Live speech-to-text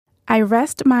I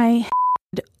rest my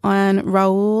head on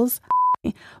Raul's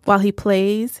while he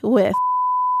plays with.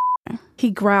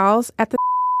 He growls at the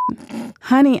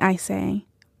honey, I say,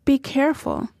 be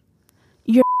careful.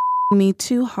 You're me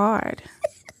too hard.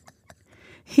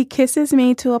 He kisses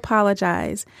me to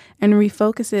apologize and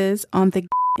refocuses on the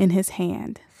in his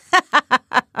hand.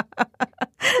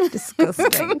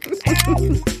 Disgusting.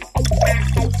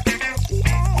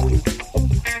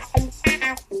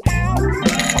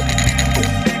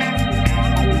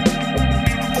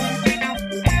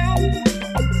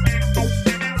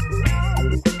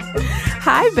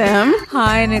 Hi, Bim.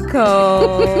 Hi,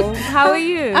 Nicole. How are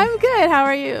you? I'm good. How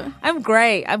are you? I'm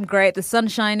great. The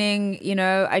sun's shining. You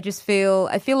know, I feel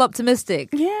optimistic.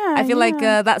 Yeah. I feel like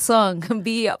that song,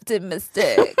 Be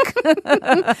Optimistic.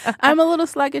 I'm a little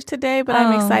sluggish today, but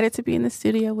I'm excited to be in the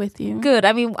studio with you. Good.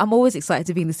 I mean, I'm always excited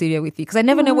to be in the studio with you because I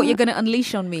never know what you're going to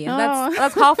unleash on me. And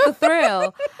that's half the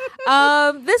thrill.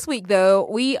 This week, though,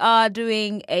 we are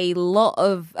doing a lot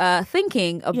of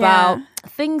thinking about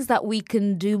things that we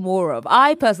can do more of.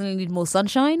 I personally need more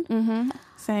sunshine. Mm-hmm.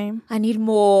 Same. I need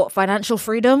more financial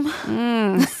freedom.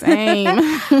 Same.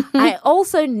 I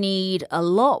also need a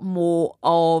lot more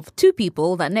of two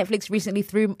people that Netflix recently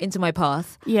threw into my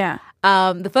path. Yeah.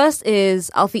 The first is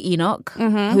Alfie Enoch,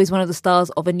 who is one of the stars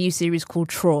of a new series called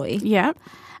Troy. Yeah.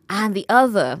 And the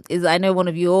other is, I know, one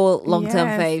of your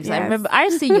long-term faves. Yes. I remember,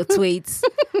 I've seen your tweets.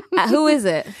 Who is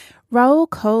it? Raul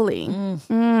Coley.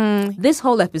 This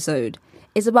whole episode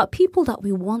is about people that we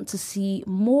want to see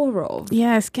more of.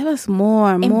 Yes, give us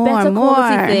more. Better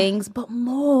quality things, but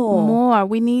more. More.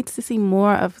 We need to see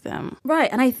more of them. Right,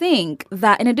 and I think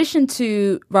that in addition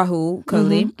to Rahul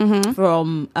Kohli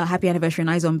from Happy Anniversary and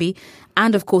iZombie,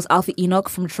 and of course Alfie Enoch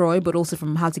from Troy, but also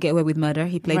from How to Get Away with Murder,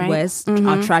 he played Wes,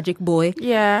 our tragic boy.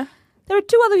 Yeah. There are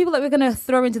two other people that we're going to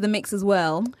throw into the mix as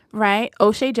well. Right.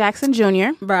 O'Shea Jackson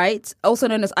Jr. Right. Also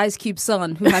known as Ice Cube's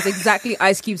son, who has exactly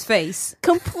Ice Cube's face.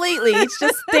 Completely. It's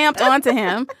just stamped onto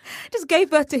him. Just gave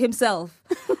birth to himself.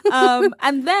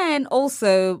 And then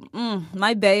also,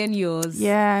 my bae and yours.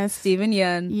 Yes. Steven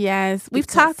Yeun. Yes. We've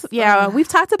talked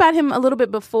about him a little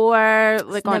bit before.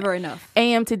 Like never enough.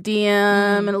 AM to DM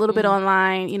and a little bit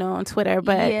online, on Twitter.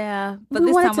 But but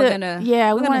this time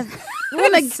we're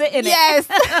going to sit in it. Yes.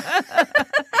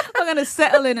 We're going to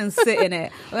settle in and sit in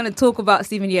it. We're going to talk about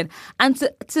Steven Yeun. And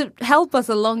to help us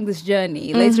along this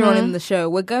journey, later on in the show,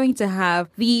 we're going to have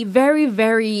the very,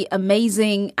 very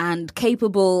amazing and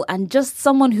capable and just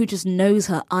someone who just knows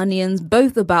her onions,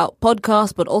 both about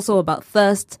podcasts, but also about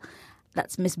thirst.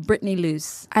 That's Miss Brittany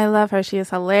Luce. I love her. She is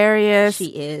hilarious. She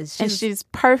is. And she's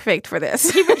perfect for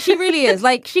this. She really is.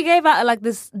 Like, she gave out like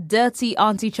this dirty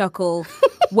auntie chuckle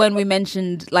when we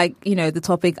mentioned the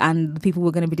topic and the people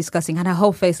we're going to be discussing, and her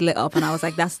whole face lit up, and I was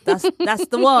like, that's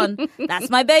the one. That's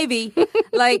my baby.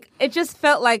 Like, it just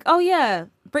felt like, oh yeah,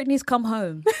 Brittany's come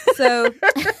home. So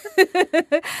we're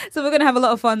going to have a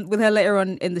lot of fun with her later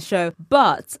on in the show.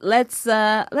 But let's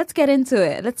get into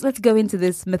it. Let's go into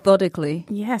this methodically.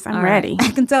 Yes, I'm ready.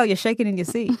 I can tell you're shaking in your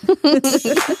seat.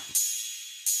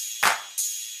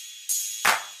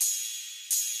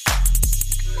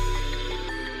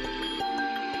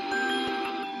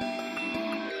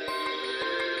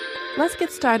 Let's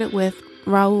get started with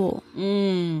Raul.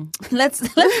 Let's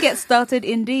get started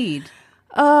indeed.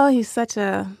 Oh, he's such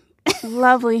a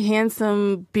lovely,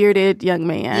 handsome, bearded young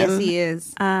man. Yes, he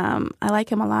is. I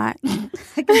like him a lot.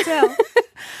 I can tell.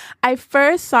 I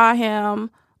first saw him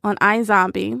on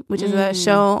iZombie, which is a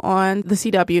show on the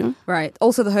CW. Right.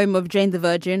 Also the home of Jane the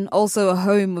Virgin. Also a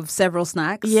home of several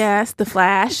snacks. Yes, The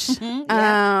Flash.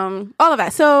 All of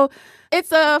that. So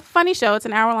it's a funny show. It's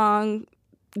an hour-long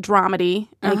dramedy,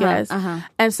 I guess.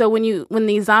 And so when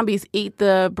these zombies eat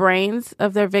the brains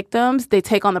of their victims, they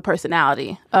take on the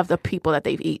personality of the people that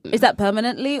they've eaten. Is that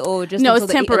permanently or just no? Until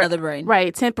It's they eat another brain?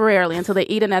 Right, temporarily until they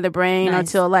eat another brain,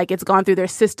 until like it's gone through their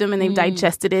system and they've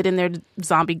digested it in their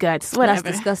zombie guts. Whatever.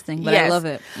 That's disgusting, but I love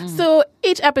it. So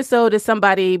each episode is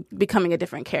somebody becoming a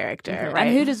different character. Right?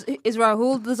 And is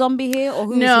Rahul the zombie here, or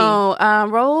who is he?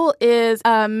 Rahul is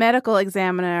a medical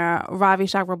examiner, Ravi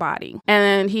Chakrabarti,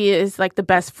 and he is like the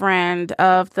best friend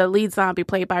of the lead zombie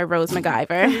played by Rose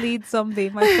McIver. The lead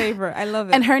zombie, my favorite. I love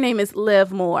it. And her name is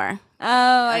Liv Moore. Oh,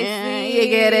 I see. You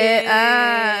get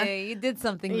it. You did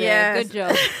something there. Yes. Good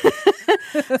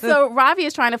job. So Ravi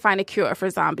is trying to find a cure for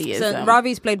zombieism. So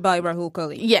Ravi's played by Rahul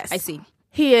Kohli. Yes. I see.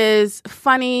 He is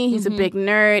funny. He's a big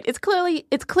nerd. It's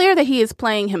clear that he is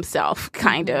playing himself,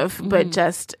 kind of, but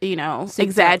just,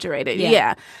 exaggerated.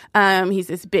 Yeah. He's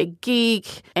this big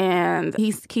geek, and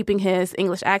he's keeping his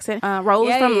English accent.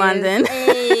 Raul's from London.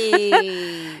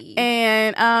 Hey.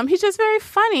 And he's just very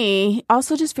funny.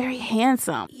 Also just very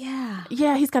handsome. Yeah.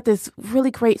 Yeah, he's got this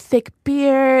really great thick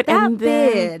beard. That and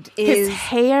then beard his is-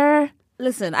 hair.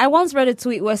 Listen, I once read a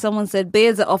tweet where someone said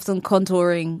beards are often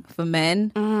contouring for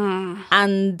men.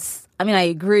 And I mean, I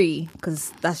agree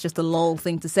because that's just a lol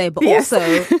thing to say. But Yes.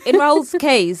 also, in Raul's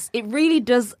case, it really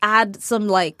does add some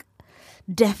like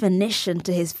definition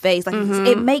to his face. Like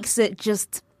it makes it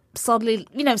just solidly,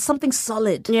 something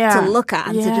solid Yeah. to look at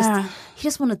and to Yeah. just, you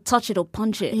just want to touch it or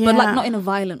punch it, but like Yeah. not in a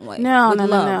violent way. No, with no,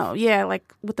 love. no. Yeah,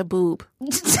 like with the boob. Oh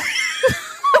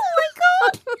my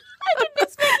God. I didn't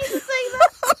expect you to say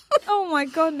that. Oh my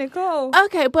God, Nicole.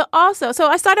 Okay, but also, so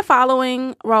I started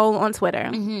following Raul on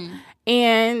Twitter.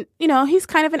 And, he's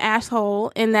kind of an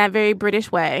asshole in that very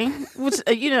British way, which,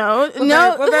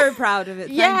 We're very proud of it.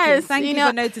 Thank you. Yes, Thank you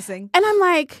for noticing. And I'm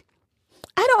like,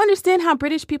 I don't understand how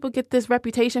British people get this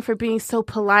reputation for being so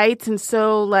polite and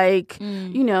so,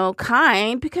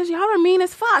 kind, because y'all are mean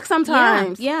as fuck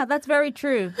sometimes. Yeah, that's very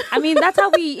true. I mean, that's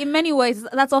how in many ways,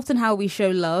 that's often how we show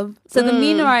love. So the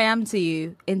meaner I am to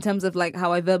you, in terms of like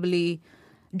how I verbally,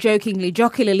 jokingly,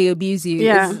 jocularly abuse you,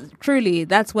 Yeah. is truly,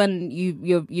 that's when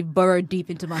you've burrowed deep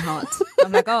into my heart.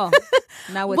 I'm like, oh,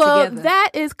 now we're Well, together.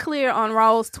 that is clear on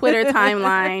Raul's Twitter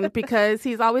timeline because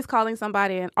he's always calling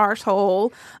somebody an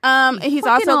arsehole. He's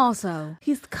Fucking also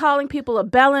he's calling people a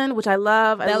bellend, which I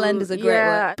love. Bellend is a great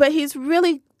word. But he's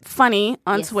really funny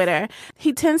on Yes. Twitter.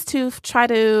 He tends to try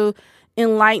to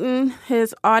enlighten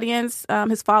his audience,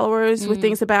 his followers, with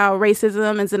things about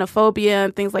racism and xenophobia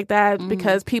and things like that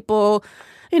because people,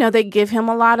 they give him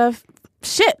a lot of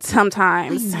shit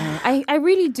sometimes. I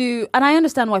really do, and I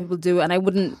understand why people do it, and I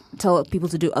wouldn't tell people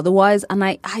to do otherwise. And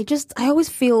I always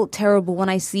feel terrible when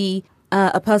I see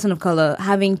a person of color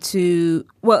having to,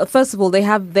 well, first of all, they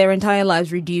have their entire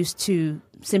lives reduced to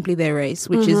simply their race,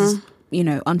 which is,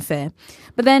 unfair.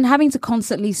 But then having to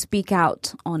constantly speak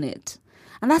out on it.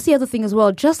 And that's the other thing as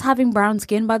well. Just having brown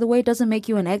skin, by the way, doesn't make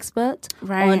you an expert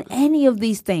on any of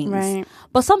these things. Right.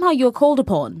 But somehow you're called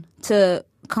upon to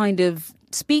kind of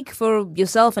speak for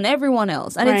yourself and everyone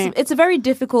else. And Right. it's a very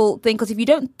difficult thing because if you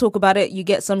don't talk about it, you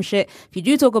get some shit. If you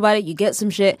do talk about it, you get some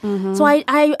shit. So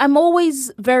I'm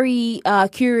always very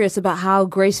curious about how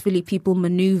gracefully people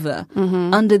maneuver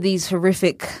under these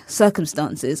horrific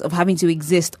circumstances of having to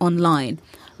exist online.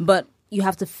 But you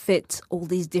have to fit all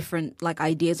these different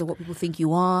ideas of what people think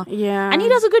you are. Yeah. And he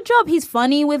does a good job. He's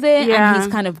funny with it Yeah. and he's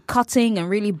kind of cutting and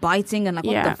really biting and what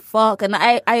Yeah. the fuck? And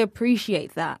I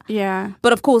appreciate that. Yeah.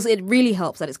 But of course, it really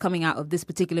helps that it's coming out of this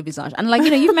particular visage. And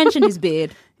you've mentioned his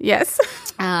beard. Yes.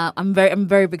 I'm a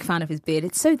very big fan of his beard.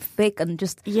 It's so thick and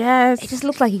just Yes. it just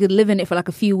looks like you could live in it for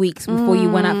a few weeks before you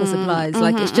went out for supplies.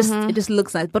 It just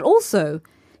looks nice. But also,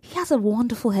 he has a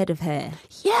wonderful head of hair.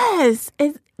 Yes.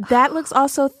 That looks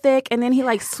also thick, and then he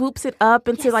swoops it up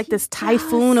into this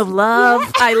typhoon of love.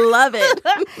 Yes. I love it.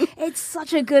 It's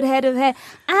such a good head of hair.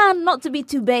 And not to be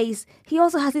too base, he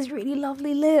also has these really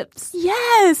lovely lips.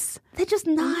 Yes. They're just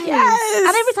nice. Yes.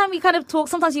 And every time he kind of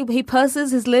talks, sometimes he purses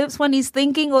his lips when he's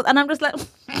thinking, and I'm just like,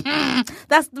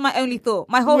 that's my only thought.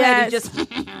 My whole head is just, that's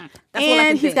all I can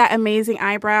And he's think. got amazing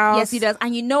eyebrows. Yes, he does.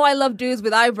 And I love dudes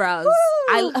with eyebrows.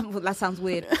 Well, that sounds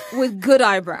weird. With good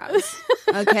eyebrows.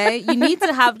 Okay? You need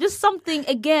to have just something,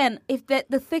 again, if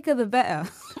the thicker the better.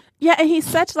 Yeah, and he's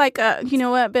such you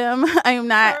know what, Bim?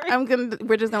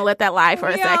 We're just gonna let that lie for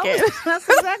a second. That's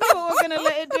exactly what we're gonna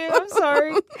let it do. I'm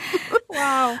sorry.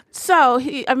 Wow. So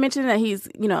I mentioned that he's,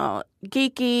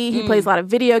 geeky. He plays a lot of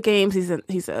video games.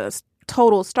 He's a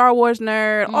total Star Wars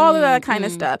nerd, all of that kind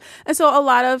of stuff. And so a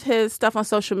lot of his stuff on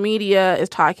social media is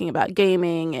talking about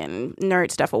gaming and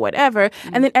nerd stuff or whatever.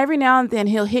 And then every now and then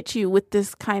he'll hit you with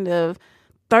this kind of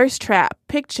thirst trap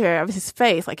picture of his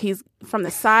face. He's from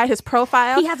the side, his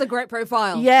profile. He has a great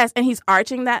profile. Yes, and he's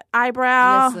arching that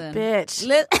eyebrow. Listen. Bitch.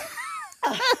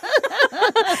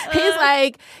 He's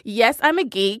like, yes, I'm a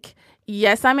geek.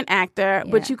 Yes, I'm an actor,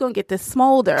 but you're going to get this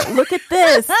smolder. Look at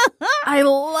this. I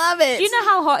love it. Do you know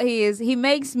how hot he is? He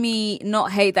makes me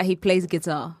not hate that he plays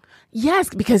guitar. Yes,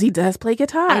 because he does play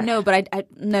guitar. I know, but I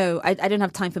don't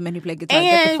have time for men who play guitar.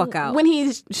 Get the fuck out. When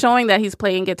he's showing that he's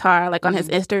playing guitar, on his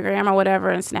Instagram or whatever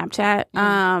and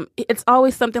Snapchat, it's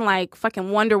always something like fucking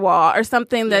Wonderwall or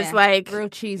something that's real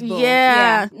cheese ball.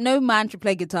 Yeah. No man should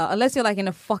play guitar unless you're in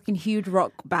a fucking huge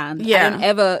rock band.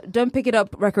 Yeah. Don't pick it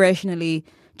up recreationally.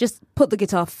 Just put the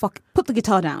guitar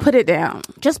down. Put it down.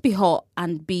 Just be hot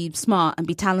and be smart and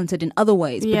be talented in other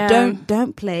ways. Yeah. But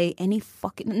don't play any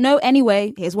fucking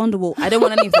anyway, here's Wonderwall. I don't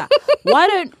want any of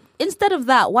that. Instead of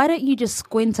that, why don't you just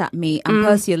squint at me and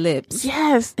purse your lips?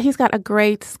 Yes, he's got a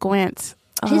great squint.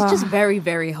 He's just very,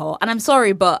 very hot. And I'm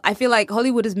sorry, but I feel like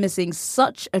Hollywood is missing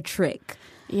such a trick.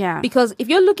 Yeah. Because if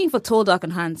you're looking for tall, dark,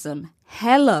 and handsome,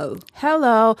 hello.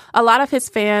 A lot of his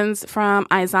fans from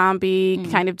iZombie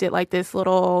kind of did like this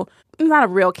little, not a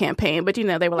real campaign, but,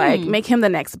 they were like, make him the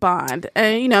next Bond.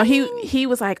 And, he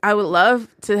was like, I would love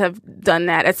to have done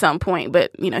that at some point,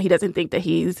 but, he doesn't think that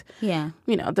he's,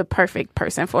 the perfect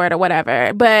person for it or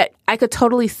whatever. But I could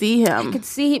totally see him. I could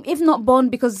see him, if not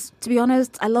Bond, because, to be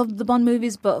honest, I love the Bond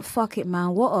movies, but fuck it,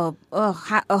 man. What a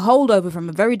holdover from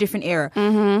a very different era.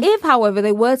 If, however,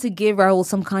 they were to give Raoul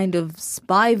some kind of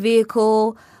spy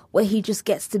vehicle where he just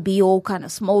gets to be all kind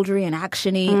of smoldery and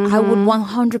actiony, I would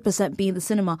 100% be in the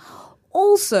cinema.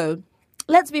 Also,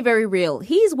 let's be very real.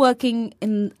 He's working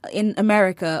in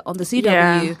America on the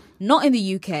CW, not in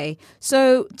the UK.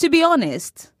 So, to be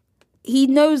honest, he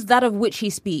knows that of which he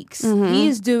speaks. He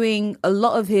is doing a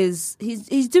lot of his.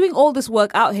 He's doing all this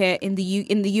work out here in the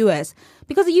US,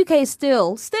 because the UK is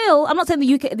still. I'm not saying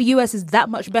the US is that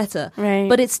much better, right,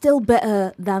 but it's still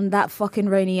better than that fucking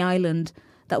rainy island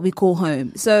that we call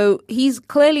home. So he's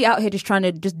clearly out here just trying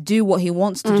to just do what he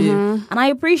wants to do. And I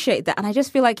appreciate that. And I just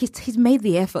feel like he's made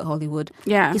the effort, Hollywood.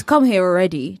 Yeah. He's come here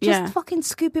already. Just fucking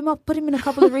scoop him up, put him in a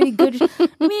couple of really good... I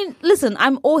mean, listen,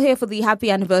 I'm all here for the happy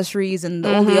anniversaries and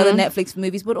all the other Netflix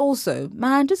movies, but also,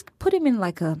 man, just put him in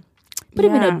like a... Put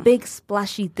him in a big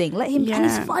splashy thing. Let him, and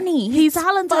he's funny. He's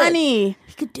talented. Funny.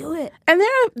 He could do it. And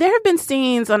there have been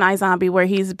scenes on iZombie where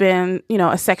he's been,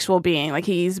 a sexual being. Like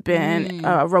he's been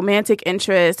a romantic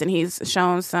interest, and he's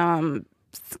shown some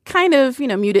kind of,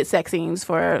 muted sex scenes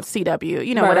for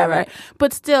CW, whatever. Right.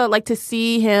 But still, like, to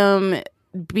see him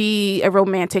be a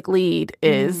romantic lead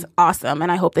is awesome,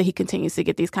 and I hope that he continues to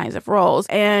get these kinds of roles.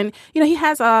 And he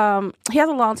has a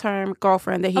long-term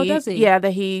girlfriend that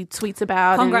that he tweets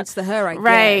about. Congrats to her,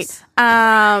 right?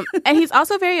 And he's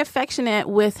also very affectionate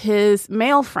with his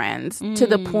male friends, to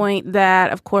the point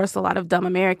that, of course, a lot of dumb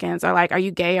Americans are like, "Are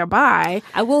you gay or bi?"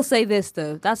 I will say this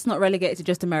though: that's not relegated to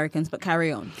just Americans, but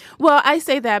carry on. Well, I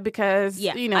say that because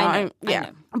I know.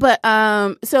 But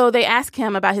so they ask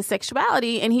him about his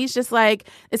sexuality, and he's just like,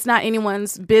 it's not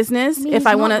anyone's business. If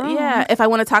I want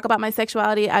to talk about my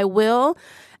sexuality, I will.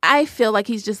 I feel like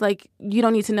he's just like, you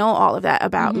don't need to know all of that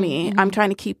about me. I'm trying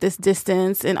to keep this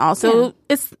distance, and also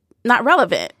it's not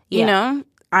relevant.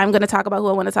 I'm going to talk about who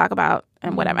I want to talk about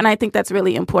and whatever. And I think that's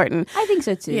really important. I think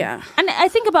so too. Yeah. And I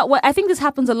think this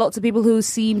happens a lot to people who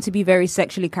seem to be very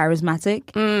sexually charismatic.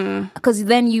 Because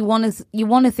then you want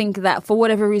to think that for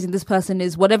whatever reason this person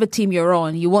is, whatever team you're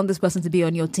on, you want this person to be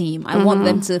on your team. I want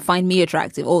them to find me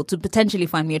attractive, or to potentially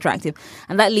find me attractive.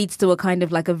 And that leads to a kind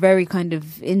of like a very kind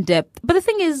of in-depth. But the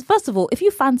thing is, first of all, if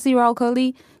you fancy Raoul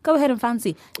Coley, go ahead and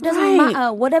fancy. It doesn't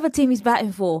matter whatever team he's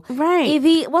batting for. Right.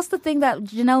 What's the thing that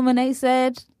Janelle Monáe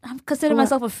said? I'm considering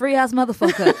myself a free ass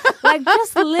motherfucker. Like,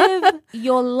 just live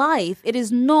your life.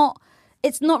 It's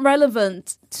not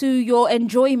relevant to your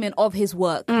enjoyment of his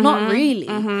work. Not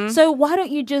really. So why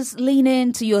don't you just lean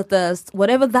into your thirst,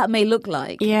 whatever that may look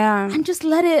like. Yeah. And just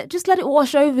let it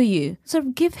wash over you. So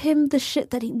give him the shit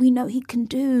that we know he can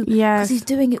do. Yes. Because he's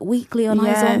doing it weekly on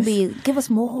iZombie. Give us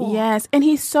more. Yes. And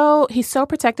he's so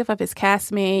protective of his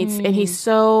castmates, and he's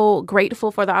so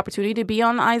grateful for the opportunity to be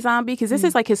on iZombie, because this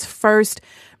is like his first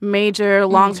major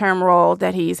long-term role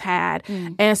that he's had.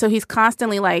 And so he's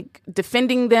constantly like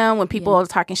defending them when people are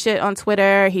talking shit on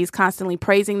Twitter. He's constantly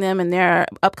praising them and their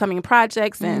upcoming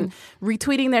projects and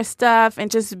retweeting their stuff, and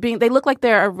just they look like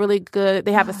they're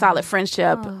they have a solid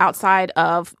friendship outside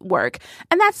of work.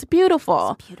 And that's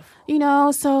beautiful. It's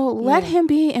beautiful. So let him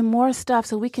be in more stuff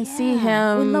so we can see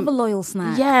him. We love a loyal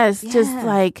snack. Yes. Just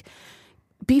like,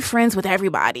 be friends with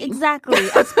everybody. Exactly.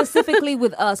 And specifically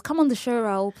with us. Come on the show,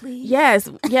 Raoul, please.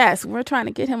 Yes. We're trying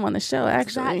to get him on the show,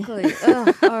 actually.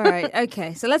 Exactly. All right.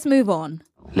 Okay. So let's move on.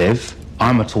 Liv,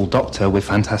 I'm a tall doctor with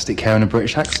fantastic hair and a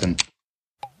British accent.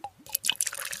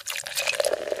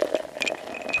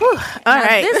 All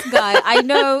right. This guy, I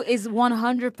know, is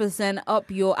 100% up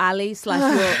your alley /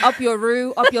 up your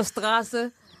rue, up your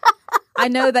strasse. I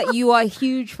know that you are a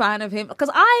huge fan of him, because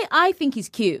I think he's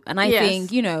cute, and I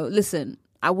think, listen,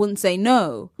 I wouldn't say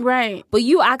no. Right. But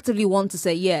you actively want to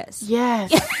say yes.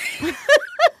 Yes.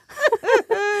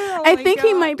 I think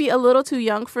he might be a little too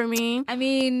young for me. I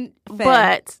mean, fair.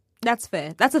 But that's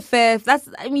fair.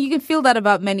 You can feel that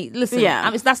about many. Listen,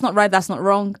 that's not right, that's not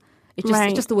wrong. It's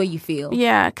just the way you feel.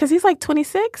 Yeah, because he's like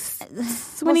 26,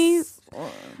 20,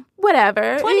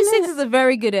 whatever. 26 is a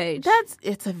very good age.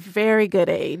 It's a very good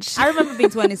age. I remember being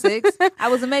 26. I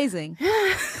was amazing. We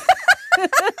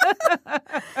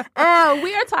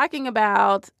are talking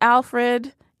about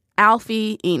Alfred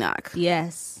Alfie Enoch.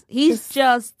 Yes. He's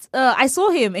just I saw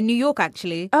him in New York,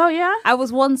 actually. Oh, yeah? I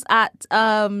was once at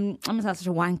I'm gonna sound such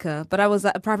a wanker, but I was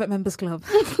at a private members club.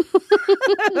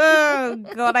 Oh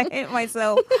God, I hate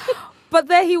myself. But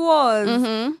there he was.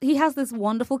 Mm-hmm. He has this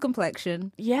wonderful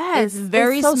complexion. Yes. It's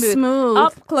very so smooth.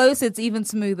 Up close, it's even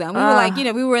smoother. And we were like,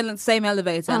 we were in the same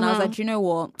elevator. And I was like, you know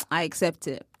what? I accept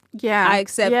it. Yeah. I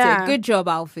accept it. Good job,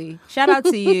 Alfie. Shout out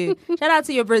to you. Shout out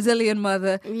to your Brazilian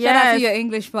mother. Shout out to your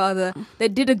English father. They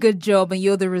did a good job and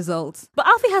you're the result. But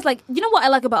Alfie has you know what I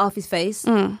like about Alfie's face?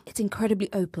 It's incredibly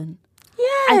open.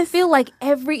 Yes. I feel like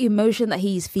every emotion that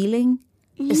he's feeling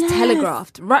is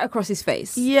telegraphed right across his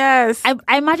face. Yes.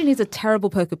 I imagine he's a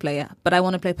terrible poker player, but I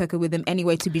want to play poker with him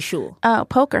anyway to be sure. Oh,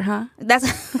 poker, huh? That's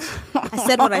I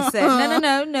said what I said.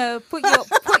 No. Put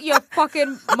your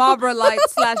fucking Marlboro Light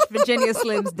 / Virginia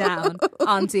Slims down,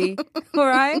 auntie. All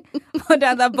right? Put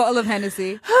down that bottle of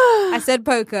Hennessy. I said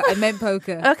poker. I meant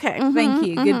poker. Okay. Thank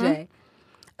you. Good day.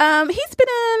 He's been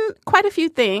in quite a few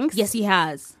things. Yes, he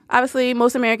has. Obviously,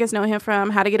 most Americans know him from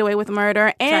How to Get Away with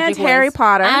Murder and Harry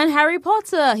Potter. And Harry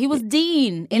Potter. He was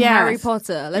Dean in Harry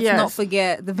Potter. Let's not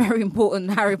forget the very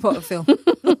important Harry Potter film.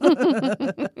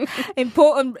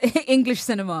 Important English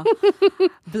cinema.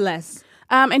 Bless.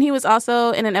 And he was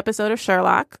also in an episode of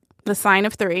Sherlock, The Sign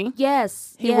of Three.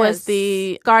 Yes. He was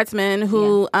the guardsman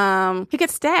who he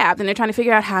gets stabbed, and they're trying to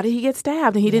figure out how did he get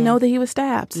stabbed, and he didn't know that he was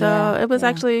stabbed. So it was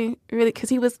actually really, because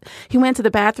he went to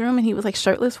the bathroom and he was like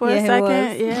shirtless for a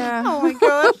second. Yeah. Oh my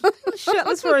gosh.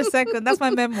 Shirtless for a second. That's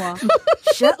my memoir.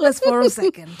 Shirtless for a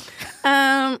second.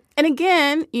 And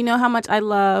again, you know how much I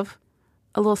love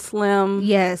a little Slim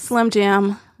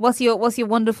Jim. What's your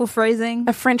wonderful phrasing?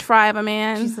 A French fry of a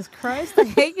man. Jesus Christ, I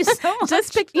hate you so much.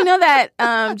 Just pick, you know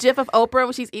that GIF of Oprah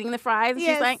when she's eating the fries and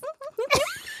she's like,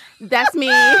 that's me.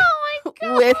 Oh my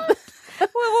God.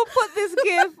 We'll put this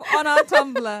GIF on our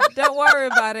Tumblr. Don't worry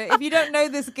about it. If you don't know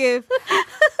this GIF,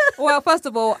 well, first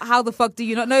of all, how the fuck do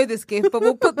you not know this GIF? But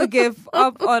we'll put the GIF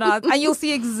up on our, and you'll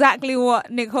see exactly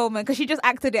what Nick Holman, because she just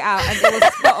acted it out and it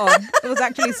was spot on. It was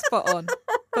actually spot on.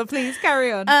 But please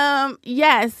carry on.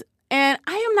 Yes. And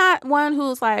I am not one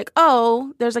who's like,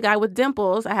 oh, there's a guy with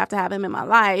dimples, I have to have him in my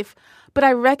life. But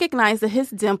I recognize that his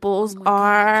dimples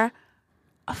are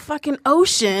a fucking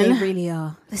ocean. They really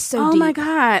are. They're so deep. Oh my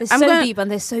God. They're so deep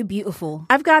and they're so beautiful.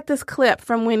 I've got this clip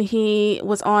from when he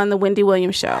was on the Wendy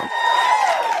Williams show.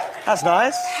 That's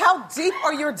nice. How deep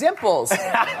are your dimples?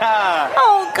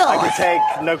 Oh, God. I can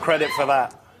take no credit for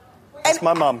that. That's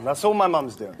my mum. That's all my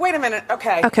mum's doing. Wait a minute.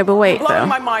 Okay. Okay, but wait, blowing though.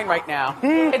 my mind right now.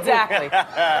 Exactly.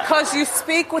 Because you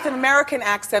speak with an American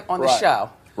accent on the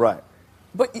show. Right.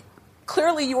 But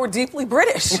clearly you are deeply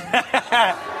British.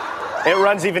 It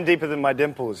runs even deeper than my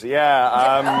dimples. Yeah.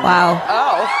 Wow.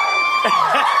 Oh.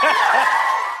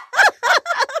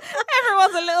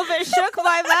 Everyone's a little bit shook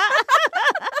by that.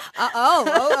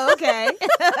 Okay.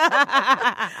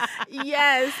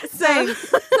 Yes. So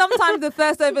sometimes the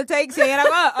thirst overtakes you, and I'm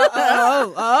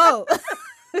oh.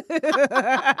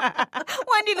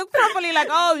 Wendy looked properly like,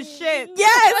 oh shit.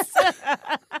 Yes.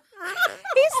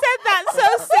 He said that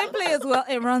so simply as well.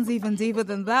 It runs even deeper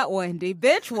than that, Wendy.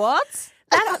 Bitch, what?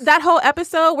 That whole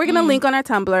episode, we're going to link on our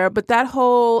Tumblr, but that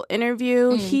whole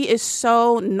interview, he is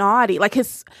so naughty. Like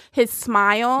his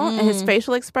smile and his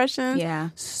facial expressions,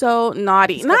 so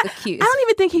naughty. He's got the cutest. I don't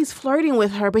even think he's flirting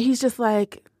with her, but he's just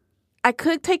like, I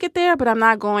could take it there, but I'm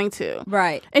not going to.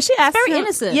 Right. And she asks very him,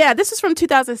 innocent. Yeah, this is from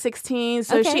 2016.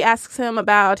 So she asks him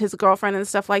about his girlfriend and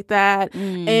stuff like that.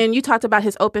 And you talked about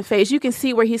his open face. You can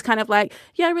see where he's kind of like,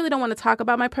 yeah, I really don't want to talk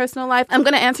about my personal life. I'm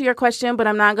going to answer your question, but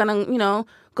I'm not going to,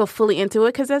 go fully into it.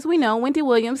 Because as we know, Wendy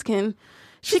Williams can...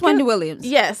 She's Wendy Williams.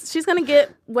 Yes, she's going to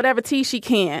get whatever tea she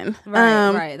can.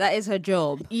 Right. That is her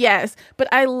job. Yes, but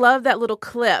I love that little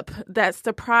clip, that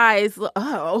surprise,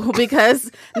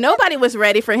 because nobody was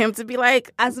ready for him to be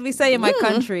like... As we say in my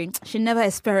country, she never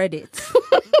espered it.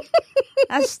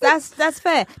 That's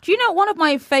fair. Do you know one of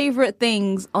my favorite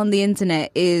things on the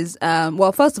internet is,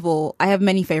 well, first of all, I have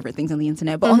many favorite things on the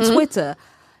internet, but on Twitter...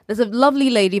 There's a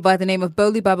lovely lady by the name of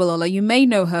Boli Babalola. You may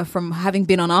know her from having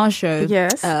been on our show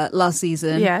last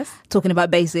season. Yes. Talking about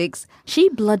basics. She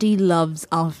bloody loves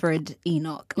Alfred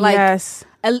Enoch. Yes.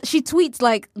 She tweets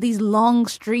like these long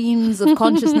streams of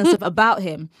consciousness about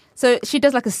him. So she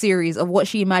does like a series of what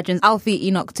she imagines Alfie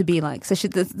Enoch to be like. So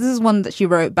this is one that she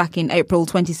wrote back in April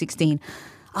 2016.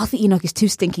 Alfie Enoch is too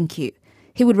stinking cute.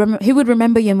 He would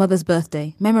remember your mother's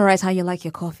birthday, memorize how you like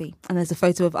your coffee, and there's a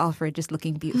photo of Alfred just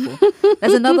looking beautiful.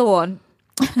 There's another one.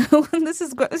 This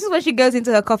is where she goes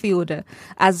into her coffee order,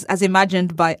 as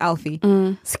imagined by Alfie.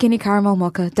 Skinny caramel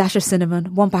mocha, dash of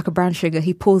cinnamon, 1 pack of brown sugar.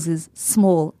 He pauses,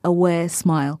 small, aware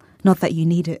smile. Not that you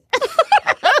need it.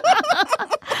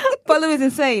 Bolu is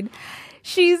insane.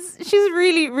 She's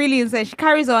really, really insane. She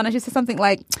carries on and she says something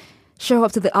like, show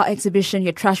up to the art exhibition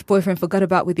your trash boyfriend forgot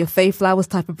about with your fave flowers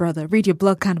type of brother. Read your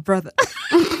blood kind of brother.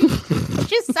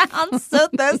 She sounds so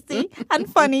thirsty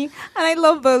and funny. And I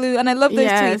love Bolu and I love those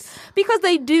tweets because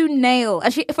they do nail.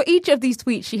 And for each of these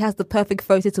tweets, she has the perfect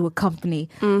photo to accompany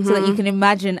so that you can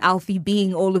imagine Alfie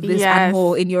being all of this and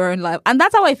more in your own life. And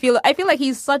that's how I feel. I feel like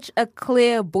he's such a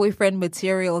clear boyfriend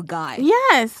material guy.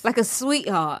 Yes. Like a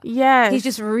sweetheart. Yes. He's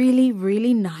just really,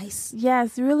 really nice.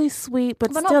 Yes, really sweet,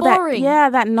 but But still not boring.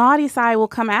 that naughty side will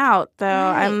come out, though.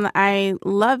 Right. I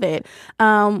love it.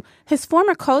 His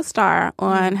former co-star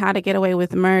on How to Get Away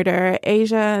with Murder,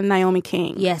 Asia Naomi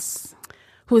King. Yes.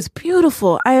 Who is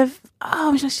beautiful.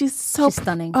 She's so She's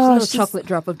stunning. Oh, she's a little chocolate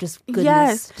drop of just goodness.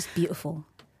 Yes. Just beautiful.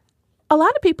 A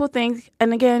lot of people think,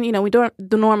 and again, we don't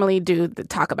normally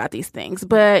talk about these things,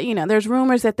 but, there's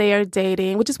rumors that they are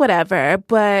dating, which is whatever,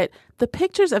 but the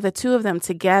pictures of the two of them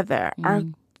together are,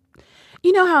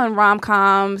 how in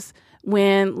rom-coms,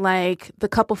 when like the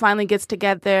couple finally gets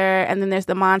together and then there's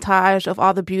the montage of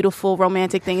all the beautiful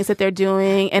romantic things that they're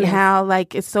doing and how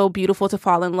like it's so beautiful to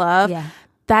fall in love. Yeah.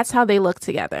 That's how they look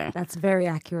together. That's very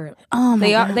accurate. Oh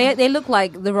my God. They look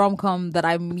like the rom-com that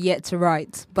I'm yet to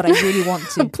write, but I really want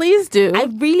to. Please do. I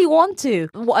really want to.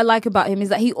 What I like about him is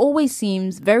that he always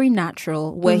seems very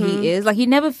natural where he is. Like he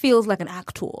never feels like an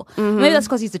actor. Maybe that's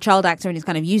because he's a child actor and he's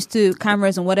kind of used to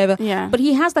cameras and whatever. Yeah. But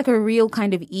he has like a real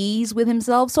kind of ease with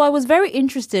himself. So I was very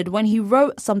interested when he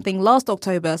wrote something last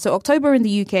October. So October in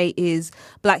the UK is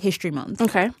Black History Month.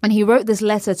 Okay. And he wrote this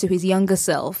letter to his younger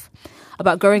self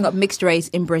about growing up mixed race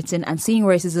in Britain and seeing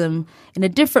racism in a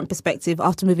different perspective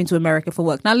after moving to America for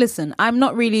work. Now, listen, I'm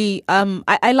not really,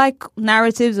 I like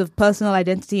narratives of personal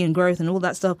identity and growth and all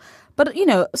that stuff. But,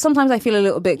 sometimes I feel a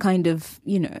little bit kind of,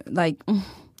 like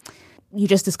you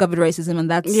just discovered racism and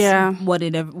that's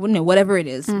whatever it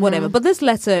is, whatever. But this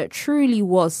letter truly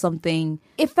was something,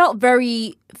 it felt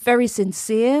very, very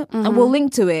sincere and we'll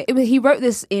link to it. He wrote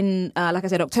this in, like I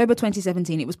said, October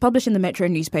 2017. It was published in the Metro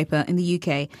newspaper in the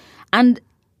UK. And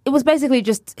it was basically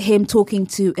just him talking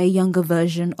to a younger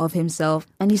version of himself.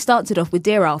 And he started off with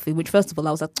Dear Alfie, which first of all,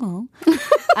 I was like, oh,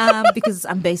 because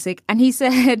I'm basic. And he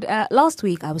said, last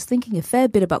week, I was thinking a fair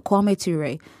bit about Kwame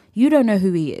Ture. You don't know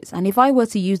who he is. And if I were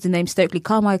to use the name Stokely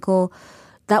Carmichael,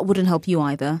 that wouldn't help you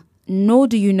either. Nor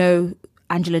do you know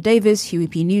Angela Davis, Huey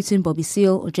P. Newton, Bobby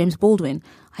Seale, or James Baldwin.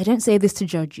 I don't say this to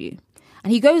judge you.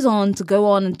 And he goes on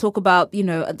and talk about,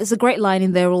 there's a great line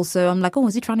in there also. I'm like, oh,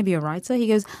 is he trying to be a writer? He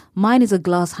goes, mine is a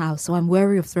glass house, so I'm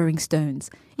wary of throwing stones.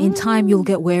 In time, you'll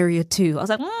get warier too. I was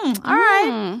like, all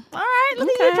right. Look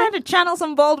at you trying to channel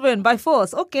some Baldwin by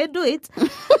force. Okay, do it.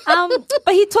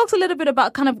 But he talks a little bit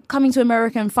about kind of coming to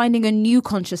America and finding a new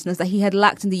consciousness that he had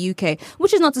lacked in the UK,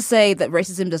 which is not to say that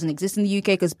racism doesn't exist in the UK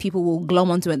because people will glom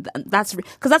onto it. That's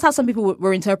how some people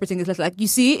were interpreting this letter. Like, you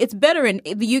see, it's better in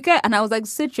the UK. And I was like,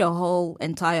 sit your whole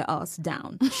entire ass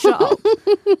down. Shut up.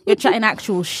 You're chatting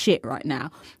actual shit right now.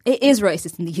 It is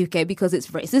racist in the UK because it's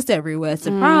racist everywhere.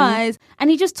 Surprise. And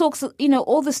he just talks,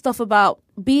 all this stuff about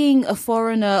being a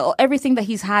foreigner or everything that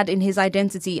he's had in his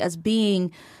identity as being,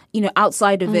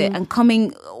 outside of it and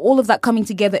all of that coming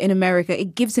together in America.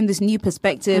 It gives him this new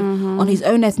perspective on his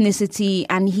own ethnicity.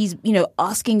 And he's,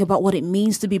 asking about what it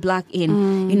means to be black in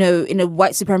a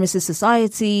white supremacist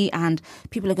society, and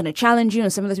people are going to challenge you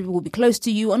and some of those people will be close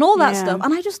to you and all that stuff.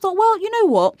 And I just thought, well, you know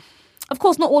what? Of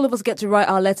course, not all of us get to write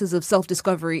our letters of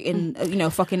self-discovery in, a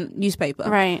fucking newspaper.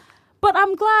 Right. But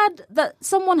I'm glad that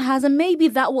someone has, and maybe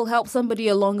that will help somebody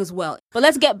along as well. But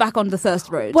let's get back on the thirst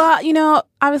road. Well,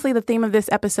 obviously the theme of this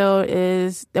episode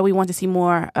is that we want to see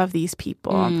more of these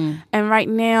people. And right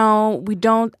now,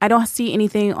 I don't see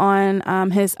anything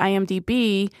on his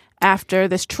IMDb after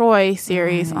this Troy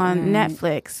series on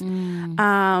Netflix.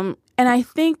 And I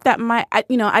think that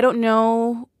I don't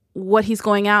know what he's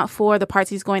going out for, the parts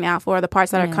he's going out for, the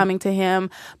parts that are coming to him.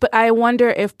 But I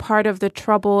wonder if part of the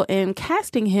trouble in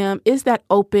casting him is that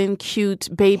open, cute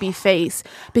baby face,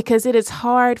 because it is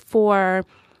hard for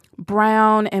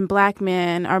brown and black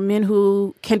men, or men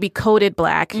who can be coded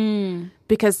black,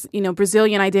 because,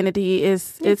 Brazilian identity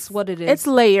it's what it is. It's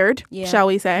layered, shall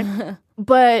we say.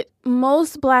 But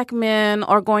most black men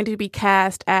are going to be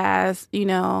cast as,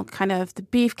 kind of the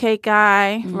beefcake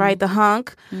guy, right? The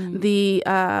hunk, the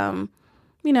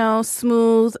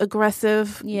smooth,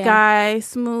 aggressive guy,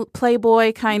 smooth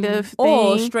playboy kind of thing.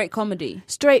 Or straight comedy.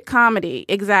 Straight comedy,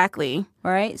 exactly.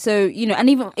 Right? So,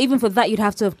 and even for that, you'd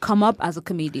have to have come up as a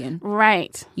comedian.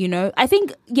 Right. I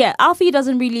think, Alfie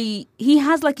doesn't really, he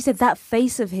has, like you said, that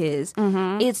face of his.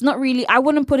 Mm-hmm. It's not really, I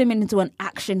wouldn't put him into an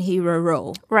action hero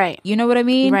role. Right. You know what I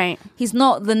mean? Right. He's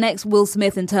not the next Will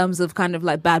Smith in terms of kind of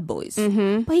like Bad Boys.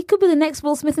 Mm-hmm. But he could be the next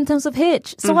Will Smith in terms of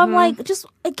Hitch. So I'm like, just,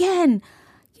 again,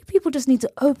 people just need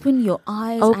to open your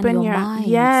eyes and your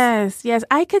minds. Yes.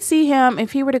 I could see him,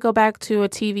 if he were to go back to a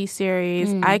TV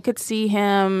series, I could see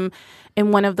him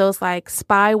in one of those like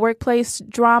spy workplace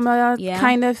drama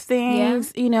kind of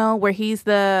things, where he's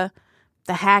the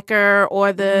hacker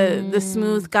or the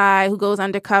smooth guy who goes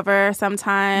undercover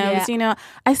sometimes.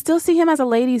 I still see him as a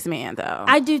ladies' man, though.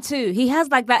 I do too. He has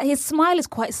like that. His smile is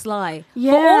quite sly.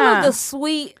 Yeah. For all of the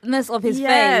sweetness of his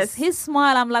face, his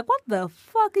smile, I'm like, what the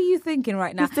fuck are you thinking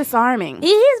right now? He's disarming.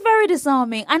 He is very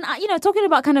disarming. And, talking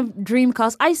about kind of dream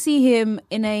cast, I see him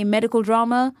in a medical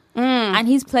drama and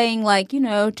he's playing like,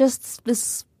 just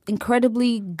this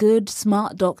incredibly good,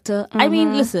 smart doctor. I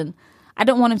mean, listen, I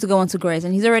don't want him to go on to Grey's,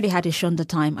 and he's already had his Shonda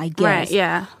time, I guess. Right,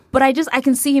 yeah. But I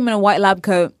can see him in a white lab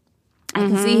coat. I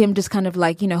can see him just kind of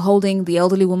like, holding the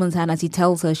elderly woman's hand as he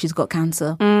tells her she's got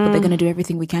cancer, but they're going to do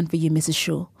everything we can for you, Mrs.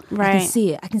 Shaw. Right.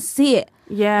 I can see it.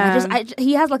 Yeah.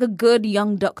 He has like a good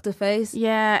young doctor face.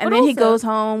 Yeah, and then he goes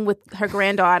home with her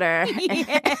granddaughter.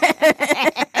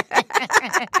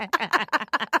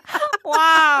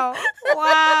 Wow.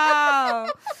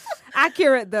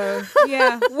 Accurate though.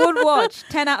 Yeah. Would watch.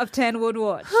 10 out of 10 would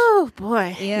watch. Oh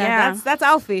boy. Yeah. That's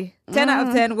Alfie. 10 out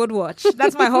of 10 would watch.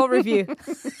 That's my whole review.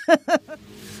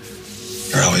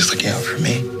 You're always looking out for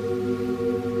me.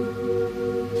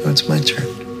 Now it's my turn.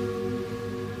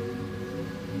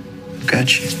 I've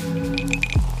got you.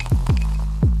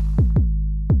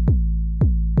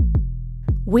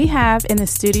 We have in the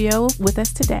studio with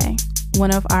us today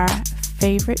one of our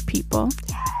favorite people.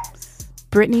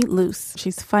 Brittany Luce.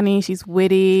 She's funny. She's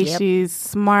witty. Yep. She's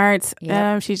smart.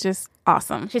 Yep. She's just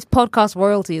awesome. She's podcast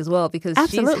royalty as well, because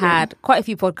Absolutely. she's had quite a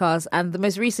few podcasts, and the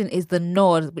most recent is The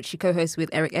Nod, which she co-hosts with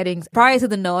Eric Eddings. Prior to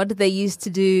The Nod, they used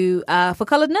to do For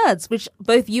Colored Nerds, which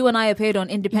both you and I appeared on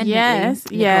independently. Yes,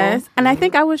 Nicole. yes. And I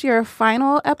think I was your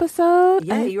final episode.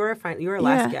 Yeah, you were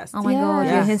last guest. Oh my God,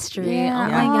 Yeah. your history. Yeah. Oh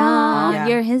my God, Yeah.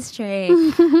 your history.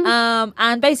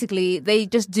 And basically, they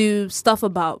just do stuff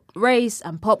about race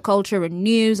and pop culture and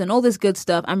news and all this good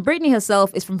stuff. And Brittany herself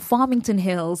is from Farmington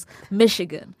Hills,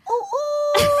 Michigan.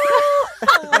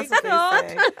 Oh my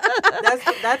God.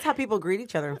 That's how people greet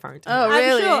each other in Farmington. Oh,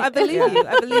 really? I'm sure. I believe you.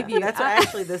 I believe you. That's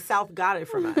actually the South got it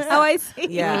from us. Oh, I see.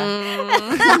 Yeah.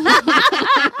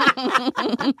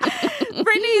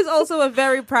 Brittany is also a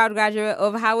very proud graduate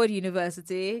of Howard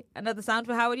University. Another sound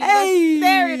for Howard Hey, University.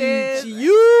 There it is.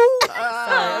 You. Sorry,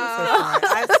 I'm so sorry.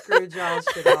 I screwed y'all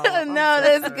shit all up. No,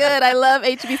 that's good. I love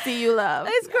HBCU love.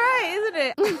 It's great, isn't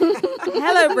it?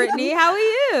 Hello, Brittany. How are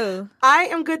you? I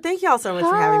am good. Thank y'all so much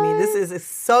for having me. This is She's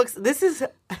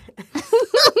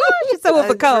so a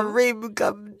overcome. dream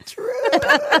come true.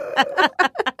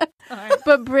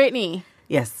 But Brittany,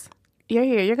 Yes. you're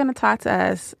here. You're going to talk to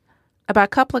us about a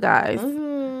couple of guys.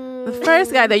 The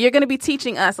first guy that you're going to be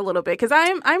teaching us a little bit, because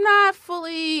I'm not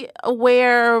fully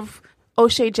aware of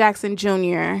O'Shea Jackson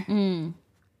Jr. And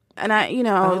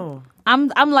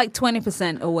I'm like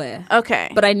 20% aware.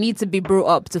 Okay. But I need to be brought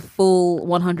up to full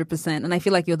 100%. And I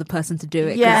feel like you're the person to do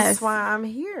it. Yes. That's why I'm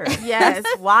here. Yes.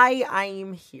 That's why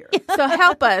I'm here. So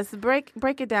help us. Break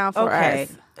it down for Okay.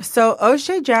 us. So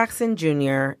O'Shea Jackson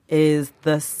Jr. is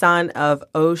the son of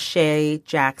O'Shea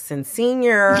Jackson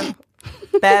Sr.,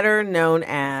 better known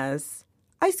as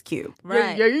Ice Cube.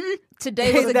 Right.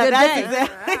 Today was a good day.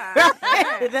 Exactly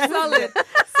right.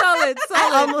 Solid.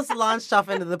 I almost launched off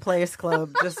into the Players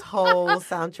Club, this whole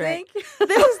soundtrack.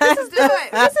 This is the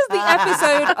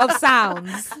episode of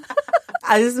sounds.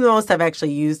 This is the most I've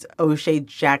actually used O'Shea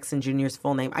Jackson Jr.'s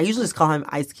full name. I usually just call him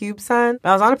Ice Cube's son. But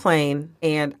I was on a plane,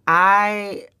 and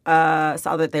I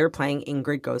saw that they were playing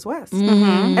Ingrid Goes West.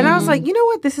 And I was like, you know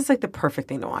what? This is like the perfect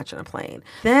thing to watch on a plane.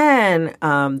 Then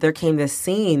there came this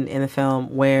scene in the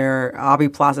film where Aubrey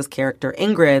Plaza's character,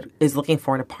 Ingrid, is looking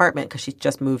for an apartment because she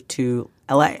just moved to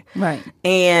L.A. Right.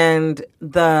 And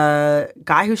the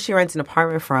guy who she rents an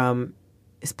apartment from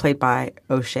is played by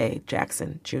O'Shea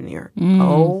Jackson Jr.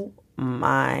 Oh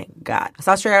my God. I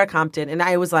saw Straight Outta Compton and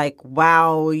I was like,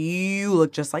 wow, you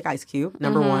look just like Ice Cube,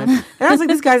 number one. And I was like,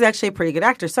 this guy's actually a pretty good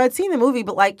actor. So I'd seen the movie,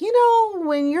 but like,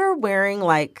 when you're wearing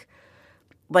like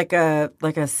a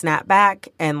snapback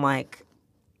and like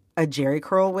a Jerry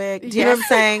curl wig, do you know what I'm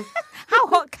saying? How How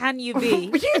hot can you be?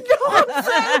 You know what I'm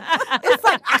saying? It's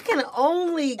like I can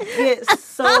only get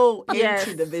so Yes.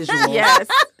 into the visual. Yes.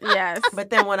 Yes. But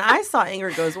then when I saw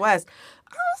Ingrid Goes West,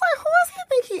 I was like, who does he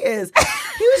think he is?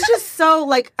 He was just so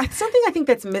like something I think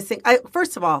that's missing.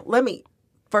 First of all,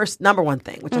 number one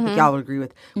thing, which I think y'all would agree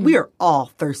with, we are all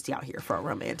thirsty out here for a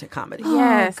romantic comedy.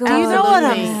 Yes. God. Do you know what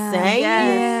I'm absolutely. saying?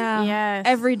 Yes. Yes.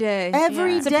 Every day.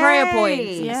 Every It's a day. prayer point.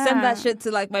 Yeah. Send that shit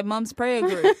to like my mom's prayer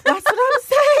group. That's what I'm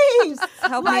saying.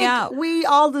 Help me out. We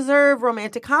all deserve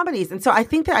romantic comedies. And so I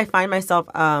think that I find myself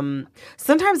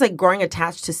sometimes like growing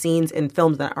attached to scenes in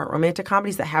films that aren't romantic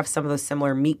comedies that have some of those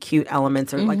similar meet cute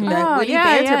elements or like that witty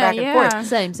banter back and forth.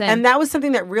 Same. And that was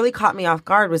something that really caught me off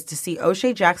guard was to see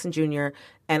O'Shea Jackson Jr.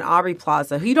 and Aubrey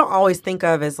Plaza, who you don't always think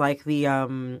of as like the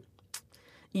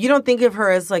you don't think of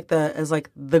her as like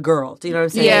the girl. Do you know what I'm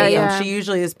saying? Yeah, yeah. She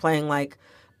usually is playing like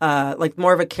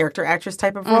more of a character actress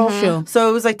type of role. Sure. So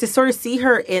it was like to sort of see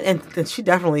her in, and she's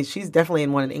definitely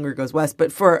in one in Ingrid Goes West.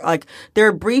 But for like there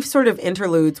are brief sort of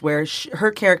interludes where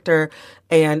her character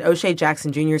and O'Shea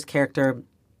Jackson Jr.'s character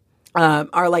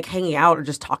are like hanging out or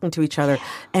just talking to each other,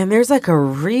 and there's like a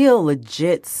real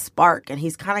legit spark, and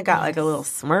he's kind of got like a little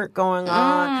smirk going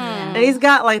on, and he's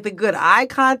got like the good eye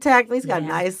contact, and he's got a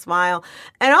nice smile,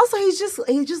 and also he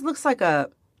just looks like a.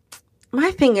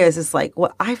 My thing is like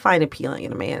what I find appealing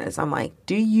in a man is I'm like,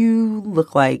 do you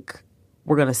look like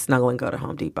we're gonna snuggle and go to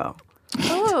Home Depot?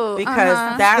 Ooh,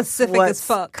 Because that's Specific as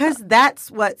fuck. Because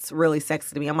that's what's really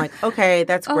sexy to me. I'm like, okay,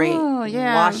 that's great. Oh,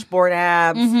 yeah. Washboard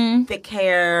abs, thick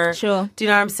hair. Sure. Do you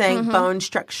know what I'm saying? Bone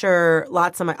structure,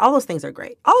 lots of all those things are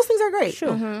great. All those things are great.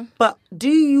 Sure. But do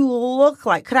you look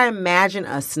like? Could I imagine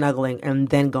us snuggling and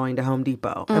then going to Home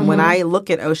Depot? And when I look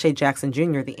at O'Shea Jackson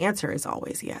Jr., the answer is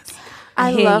always yes.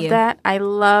 I hear love you. that. I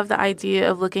love the idea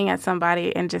of looking at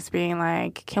somebody and just being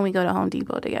like, can we go to Home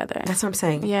Depot together? That's what I'm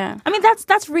saying. Yeah. I mean,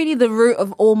 that's really the root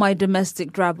of all my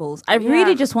domestic drabbles. I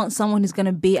really just want someone who's going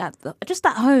to be just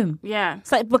at home. Yeah.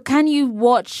 It's like, but can you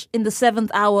watch in the 7th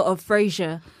hour of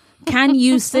Frasier? Can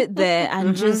you sit there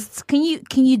and just can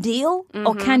you deal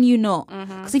or can you not?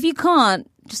 Because if you can't,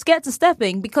 just get to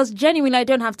stepping. Because genuinely, I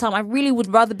don't have time. I really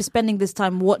would rather be spending this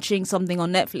time watching something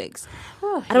on Netflix.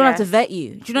 I don't have to vet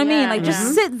you. Do you know what I mean? Like,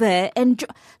 just sit there and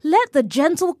let the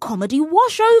gentle comedy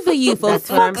wash over you. For That's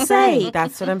what I'm fuck's saying. sake.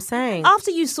 That's what I'm saying.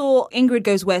 After you saw Ingrid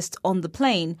Goes West on the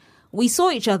plane, we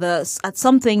saw each other at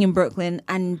something in Brooklyn,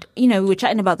 and we were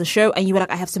chatting about the show, and you were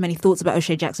like, I have so many thoughts about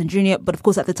O'Shea Jackson Jr., but of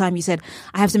course at the time you said,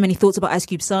 I have so many thoughts about Ice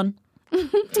Cube's son.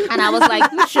 And I was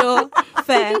like, sure,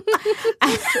 fair.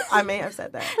 I may have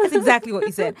said that. That's exactly what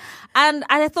you said. And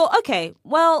I thought, okay,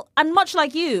 well, and much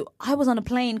like you, I was on a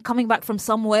plane coming back from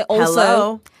somewhere also.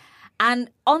 Hello. And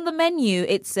on the menu,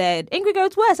 it said, Ingrid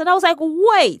Goes West. And I was like,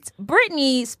 wait,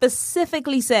 Brittany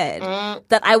specifically said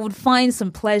that I would find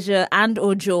some pleasure and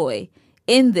or joy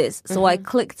in this. So I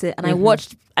clicked it and I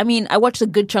watched a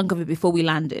good chunk of it before we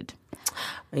landed.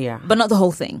 Yeah. But not the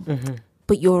whole thing.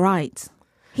 But you're right.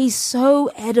 He's so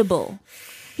edible.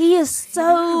 He is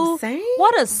so... saying?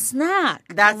 What a snack.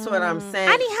 That's what I'm saying.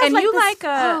 And he has And like you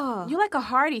this, you like a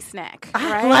hearty snack,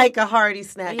 I right? like a hearty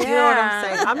snack. You know what I'm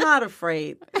Yeah. saying? I'm not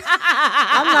afraid.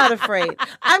 I'm not afraid.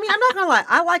 I mean, I'm not going to lie.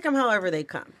 I like them however they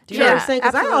come. Do you know what I'm Yeah, saying?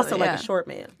 Because I also absolutely, like yeah. a short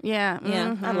man. Yeah. Yeah.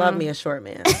 mhm. I love me a short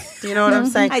man. Do you know what I'm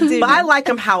saying? I do. But I like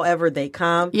them however they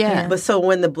come. Yeah. But so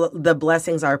when the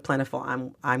blessings are plentiful,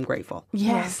 I'm grateful.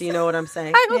 Yes. Do you know what I'm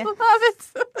saying? I love it.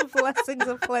 blessings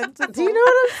are plentiful. Do you know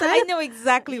what I'm saying? I know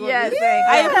exactly what Yes. you're saying.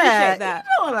 I appreciate that.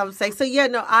 You know what I'm saying? So yeah,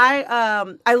 no,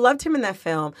 I loved him in that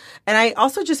film, and I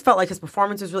also just felt like his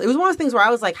performance was really. It was one of those things where I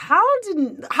was like, how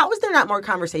was there not more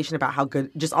conversation about how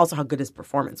good his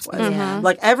performance was?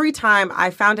 Like every time I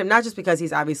found him, not just because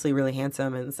he's obviously really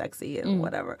handsome and sexy and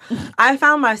whatever, I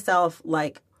found myself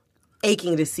like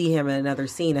aching to see him in another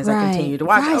scene as I Right. continued to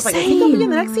watch. I Right, was like, is he going to be in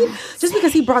the next scene? Just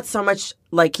because he brought so much,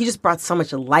 he just brought so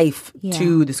much life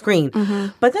to the screen.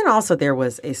 But then also there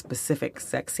was a specific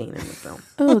sex scene in the film.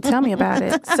 Oh, tell me about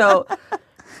it. So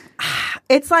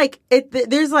it's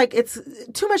it's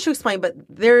too much to explain, but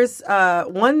there's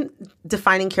one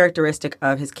defining characteristic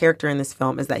of his character in this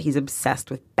film is that he's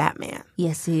obsessed with Batman.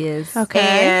 Yes, he is. Okay.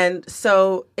 And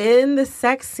so in the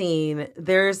sex scene,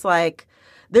 there's Ingrid,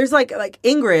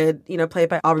 played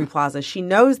by Aubrey Plaza. She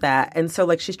knows that, and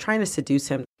so she's trying to seduce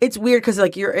him. It's weird because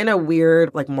you're in a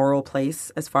weird moral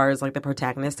place as far as the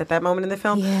protagonist at that moment in the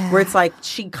film, where it's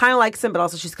she kind of likes him, but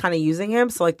also she's kind of using him.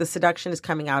 So the seduction is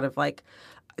coming out of a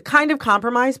kind of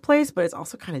compromised place, but it's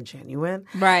also kind of genuine.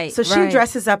 Right, So she right.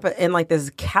 dresses up in this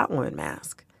Catwoman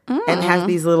mask. and has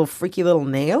these little freaky little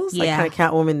nails, like kind of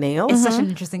Catwoman nails. It's such an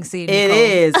interesting scene. It Nicole.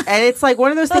 is. And it's like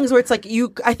one of those things where it's like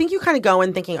I think you kind of go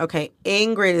in thinking, okay,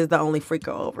 Ingrid is the only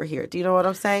freako over here. Do you know what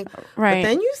I'm saying? Right. But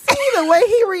then you see the way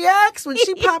he reacts when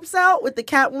she pops out with the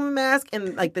Catwoman mask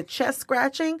and like the chest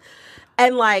scratching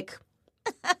and like,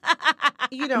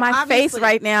 you know, My face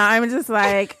right now, I'm just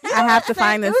like, I have to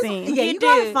find this scene. Yeah, You you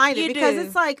gotta do. find it You because do.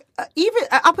 it's like even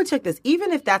I'll put it like this: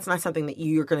 even if that's not something that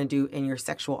you're going to do in your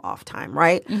sexual off time,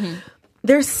 right?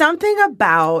 There's something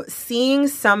about seeing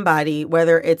somebody,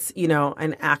 whether it's, you know,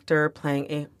 an actor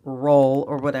playing a role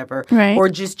or whatever, Right. or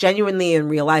just genuinely in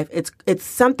real life.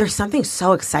 There's something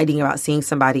so exciting about seeing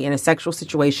somebody in a sexual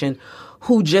situation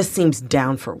who just seems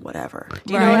down for whatever.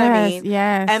 Do you know what I Yes, mean?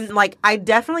 yes. And like, I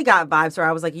definitely got vibes where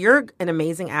I was like, you're an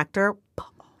amazing actor, but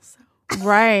also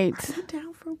Right.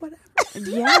 down for whatever.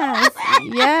 Yes.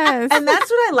 Yes. And that's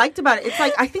what I liked about it. It's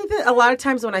like, I think that a lot of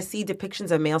times when I see depictions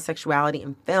of male sexuality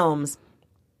in films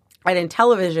and in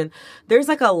television, there's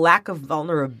like a lack of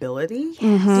vulnerability. Do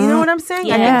you know what I'm saying?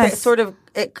 I think that Yes. sort of,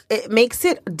 it makes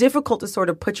it difficult to sort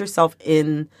of put yourself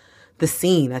in the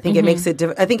scene. I think it makes it,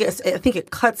 I think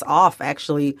it cuts off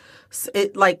actually.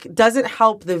 It like doesn't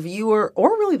help the viewer or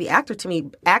really the actor to me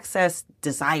access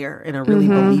desire in a really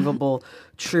believable,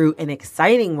 true, and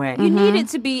exciting way. You need it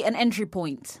to be an entry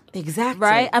point. Exactly.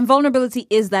 Right? And vulnerability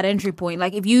is that entry point.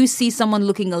 Like if you see someone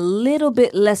looking a little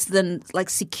bit less than like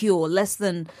secure, less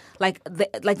than like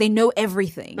they know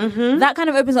everything, that kind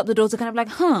of opens up the door to kind of like,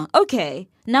 okay,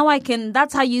 now I can,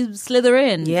 that's how you slither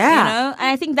in. Yeah. You know? And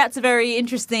I think that's a very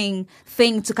interesting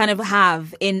thing to kind of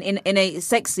have in a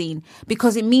sex scene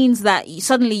because it means that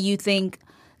suddenly you think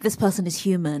this person is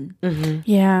human.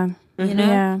 Yeah. You know,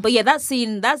 Yeah. but yeah, that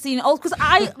scene, oh, because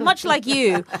I, much like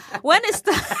you, when it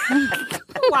started,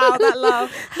 wow, that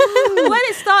laugh. When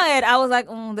it started, I was like,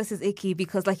 oh, this is icky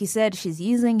because, like you said, she's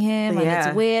using him and Yeah.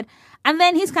 it's weird. And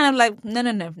then he's kind of like,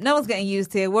 no one's getting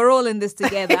used here. We're all in this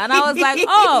together. And I was like,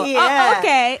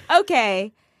 Yeah.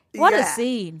 okay. What a Yeah.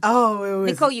 scene. Oh, it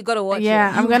was. Nicole, you got to watch Yeah.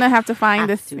 it. I'm going to have to find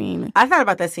this scene. I thought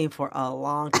about that scene for a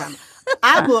long time.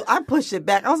 I pushed it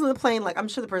back. I was on the plane, like, I'm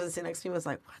sure the person sitting next to me was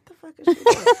like, what the fuck is she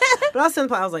doing? But I was sitting on the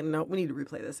plane, I was like, no, we need to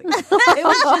replay this again. It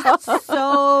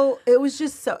was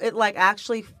just so, it like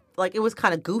actually, like, it was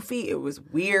kind of goofy. It was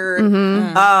weird.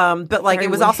 But like, it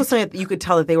was also something that you could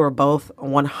tell that they were both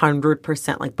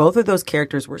 100%, like, both of those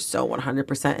characters were so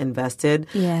 100% invested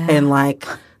in like,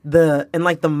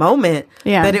 the moment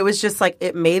that it was just like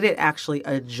it made it actually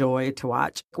a joy to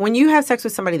watch. When you have sex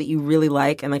with somebody that you really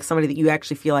like and like somebody that you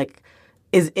actually feel like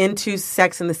is into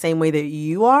sex in the same way that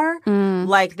you are,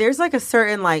 like there's like a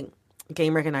certain like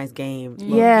game recognized game.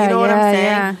 Yeah, you know what I'm yeah, saying?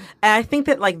 yeah. And I think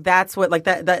that like that's what like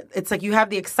that it's like you have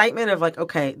the excitement of like,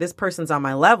 okay, this person's on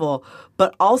my level,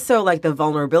 but also like the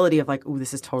vulnerability of like, ooh,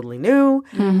 this is totally new.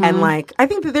 And like I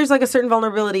think that there's like a certain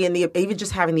vulnerability in the even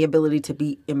just having the ability to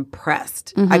be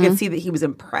impressed. I could see that he was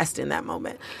impressed in that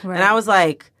moment. And I was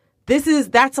like,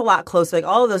 that's a lot closer. Like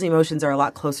all of those emotions are a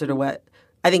lot closer to what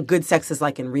I think good sex is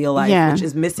like in real life, Yeah. which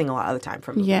is missing a lot of the time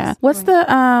from movies. Yeah. What's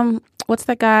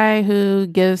the guy who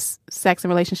gives sex and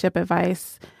relationship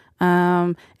advice?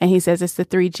 And he says it's the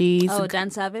 3 Gs. Oh, Dan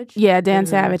Savage? Yeah, Dan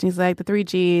Savage. He's like the 3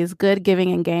 Gs: good,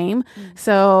 giving, and game.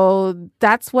 So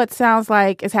that's what sounds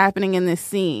like is happening in this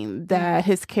scene. That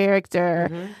his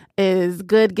character is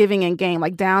good, giving, and game,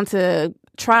 like down to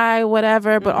try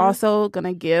whatever, but also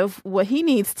gonna give what he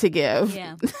needs to give.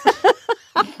 Yeah.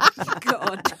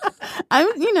 God.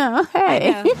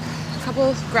 Hey.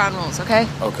 Couple ground rules, okay?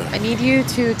 Okay. I need you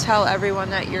to tell everyone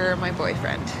that you're my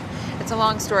boyfriend. It's a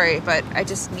long story, but I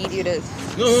just need you to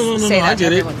say that I get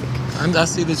to it. everyone. I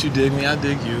see that you dig me. I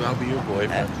dig you. I'll be your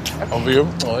boyfriend. I'll be your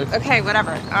boy. Okay,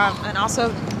 whatever. And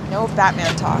also, no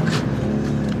Batman talk.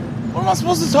 What am I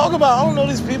supposed to talk about? I don't know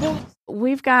these people.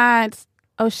 We've got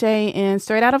O'Shea in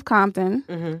Straight Outta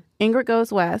Compton. Ingrid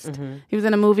Goes West. He was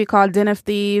in a movie called Den of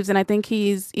Thieves, and I think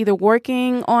he's either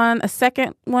working on a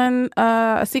second one,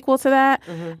 a sequel to that.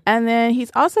 And then he's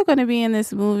also going to be in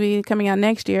this movie coming out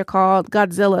next year called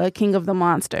Godzilla, King of the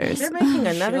Monsters. They're making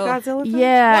another Godzilla film?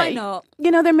 Yeah. Why not?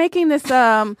 You know, they're making this...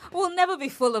 We'll never be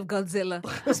full of Godzilla.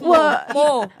 Well,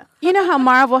 More. You know how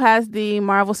Marvel has the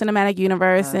Marvel Cinematic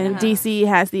Universe and DC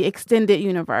has the Extended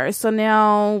Universe. So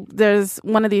now there's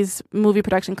one of these movie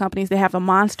production companies, they have a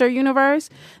monster universe.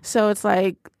 So it's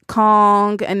like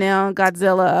Kong and now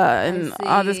Godzilla and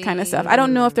all this kind of stuff. I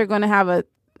don't know if they're going to have a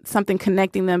something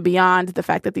connecting them beyond the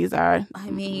fact that these are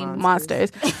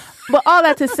monsters. But all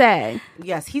that to say,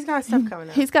 yes, he's got stuff coming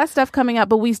up. He's got stuff coming up,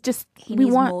 but we need to see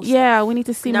more of him. I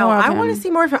want to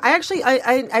see more of him.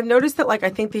 I've noticed that, like, I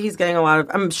think that he's getting a lot of,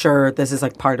 I'm sure this is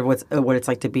like part of what it's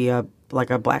like to be a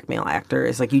black male actor,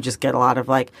 is like you just get a lot of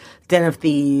like Den of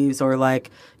Thieves or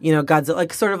like, you know, Godzilla,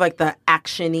 like sort of like the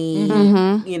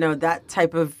action-y, you know, that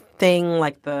type of thing,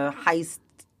 like the heist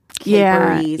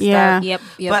capery stuff. Yep.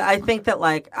 But I think that,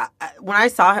 like, when I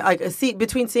saw, like,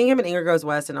 between seeing him in Ingrid Goes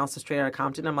West and also Straight Outta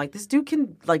Compton, I'm like, this dude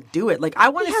can, like, do it. Like, I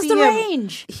want to see him. He has the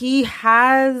range. He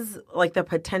has, like, the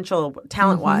potential,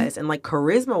 talent-wise and, like,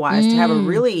 charisma-wise to have a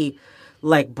really,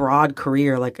 like, broad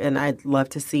career. Like, and I'd love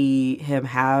to see him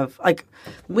have, like,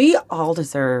 we all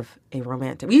deserve a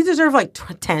romantic. We deserve like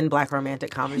 10 black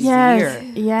romantic comedies a year.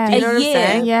 Yes. Do you know what I'm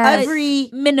saying? Yes. Every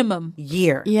minimum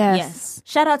year. Yes.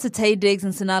 Shout out to Taye Diggs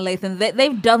and Sanaa Lathan.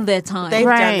 They've done their time. They've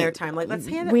done their time. Like, let's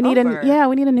hand it we need over.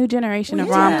 we need a new generation of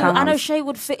rom-coms. I know Shay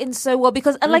would fit in so well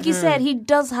because, and like you said, he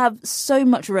does have so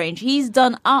much range. He's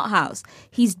done art house.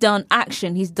 He's done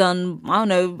action. He's done, I don't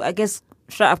know, I guess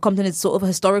Straight Outta Compton is sort of a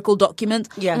historical document.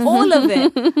 Yes. All of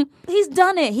it. He's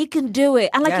done it. He can do it.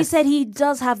 And like you said, he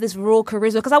does have this raw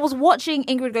charisma. Because I was watching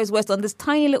Ingrid Goes West on this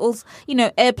tiny little, you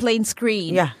know, airplane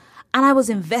screen. Yeah. And I was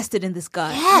invested in this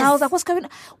guy. Yes. And I was like, what's going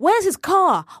on? Where's his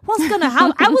car? What's going to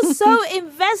happen? I was so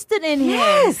invested in him.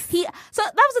 Yes. So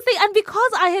that was the thing. And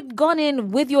because I had gone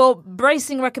in with your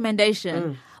bracing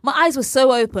recommendation, my eyes were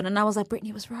so open. And I was like,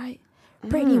 Brittany was right.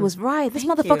 Brittany was right. This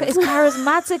motherfucker is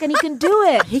charismatic and he can do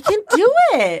it. He can do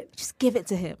it. Just give it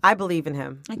to him. I believe in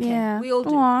him. Okay. Yeah. We all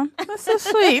do. Aw, that's so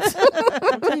sweet.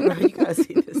 You gotta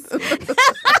see this.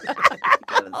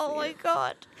 Oh my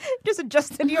God. Just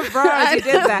adjusted your brow as you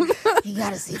did that. You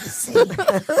gotta see the scene.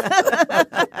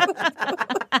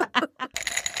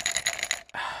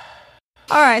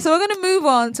 All right, so we're going to move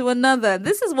on to another.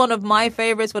 This is one of my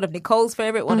favorites, one of Nicole's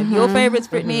favorite, one of your favorites,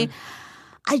 Brittany.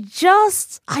 I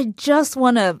just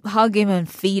want to hug him and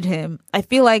feed him. I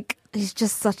feel like he's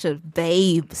just such a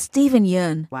babe. Steven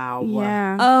Yeun. Wow.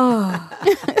 Yeah. Oh.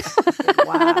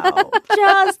 Wow.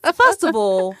 Just, first of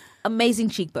all, amazing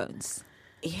cheekbones.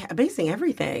 Yeah, amazing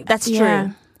everything. That's Yeah.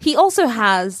 true. He also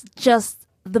has just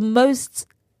the most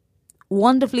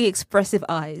wonderfully expressive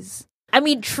eyes. I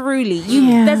mean, truly,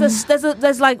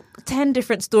 there's like 10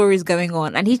 different stories going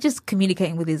on, and he's just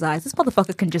communicating with his eyes. This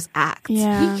motherfucker can just act.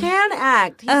 Yeah. He can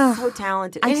act. He's so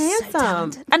talented and handsome.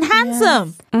 talented. And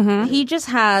handsome. Mm-hmm. He just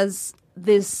has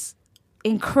this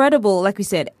incredible, like we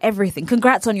said, everything.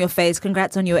 Congrats on your face.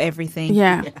 Congrats on your everything.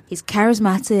 Yeah. He's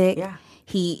charismatic. Yeah.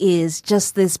 He is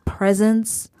just this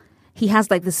presence. He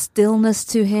has like the stillness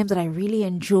to him that I really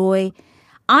enjoy.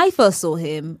 I first saw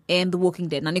him in The Walking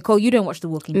Dead. Now, Nicole, you don't watch The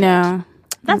Walking Dead. No.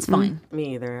 That's fine.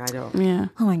 Me either. I don't. Yeah.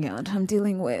 Oh my God, I'm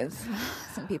dealing with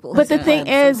some people. But the thing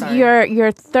is, sorry.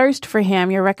 your thirst for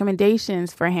him, your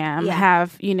recommendations for him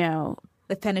have, you know,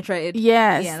 They've penetrated.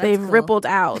 yes, Yeah, that's they've cool. rippled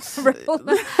out.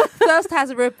 Thirst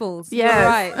has ripples.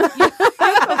 Yes. You're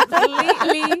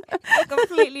right. You're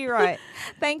completely right.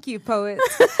 Thank you, poet.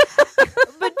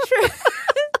 But true.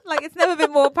 Like, it's never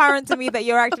been more apparent to me that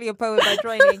you're actually a poet by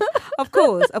training. Of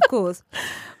course.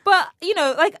 But, you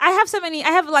know, like, I have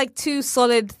like three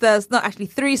solid thirst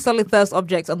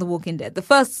objects on The Walking Dead. The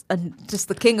first, and just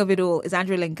the king of it all, is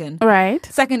Andrew Lincoln. Right.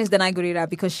 Second is Denai Gurira,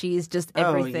 because she is just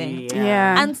everything.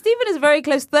 Yeah. And Steven is very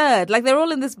close third. Like, they're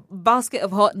all in this basket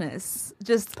of hotness.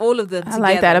 Just all of them I together.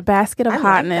 like that. A basket of I like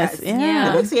hotness. that.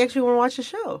 Yeah. It makes me actually want to watch the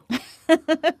show.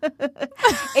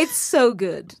 It's so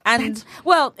good. And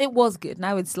well, it was good.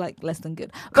 Now it's like less than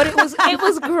good. But it was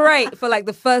great for like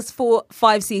the first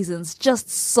 4-5 seasons. Just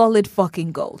solid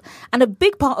fucking gold. And a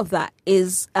big part of that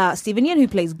is Steven Yeun, who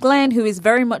plays Glenn, who is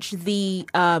very much the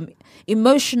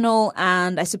emotional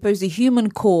and I suppose the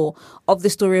human core of the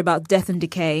story about death and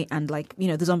decay and, like, you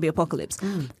know, the zombie apocalypse.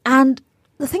 And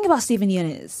the thing about Steven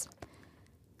Yeun is,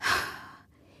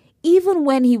 even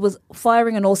when he was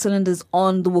firing on all cylinders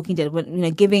on The Walking Dead, when, you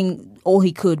know, giving all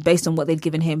he could based on what they'd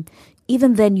given him,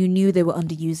 even then you knew they were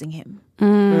underusing him.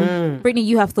 Brittany,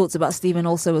 you have thoughts about Steven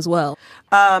also as well.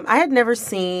 I had never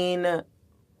seen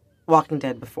Walking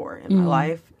Dead before in my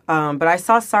life, but I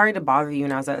saw Sorry to Bother You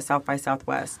when I was at South by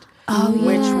Southwest,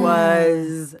 which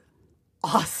was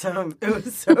awesome. It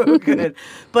was so good.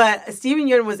 But Steven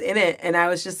Yeun was in it, and I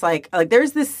was just like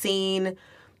there's this scene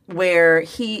where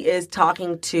he is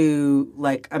talking to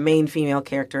like a main female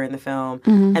character in the film,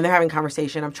 and they're having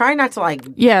conversation. I'm trying not to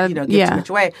give too much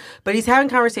away, but he's having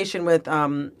conversation with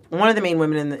one of the main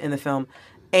women in the film,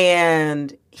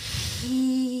 and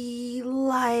he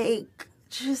it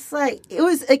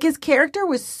was like his character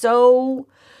was so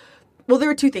Well, there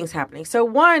were two things happening. So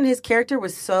one, his character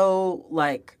was so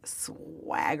like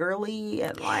swaggerly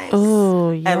and like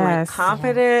and like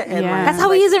confident and like that's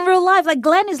how he is in real life. Like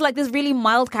Glenn is like this really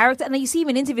mild character, and then you see him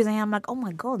in interviews, and I'm like, oh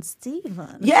my god,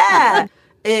 Stephen. Yeah,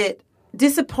 it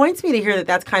disappoints me to hear that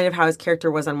that's kind of how his character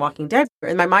was on Walking Dead.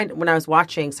 In my mind, when I was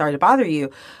watching Sorry to Bother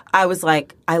You, I was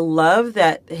like, I love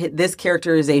that this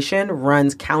characterization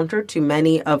runs counter to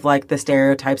many of like the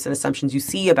stereotypes and assumptions you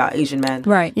see about Asian men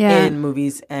in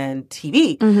movies and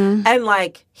TV. And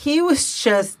like, he was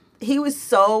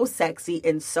so sexy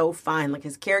and so fine. Like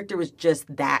his character was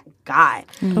just that guy.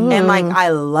 And like, I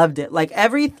loved it. Like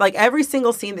every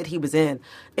single scene that he was in,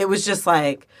 it was just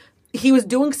like, he was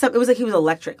doing something. It was like he was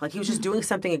electric. Like he was just doing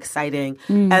something exciting.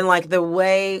 And like the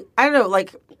way, I don't know,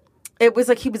 like it was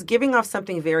like he was giving off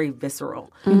something very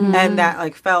visceral and that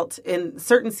like felt in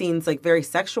certain scenes like very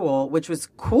sexual, which was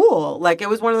cool. Like it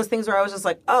was one of those things where I was just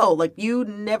like, oh, like you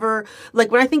never,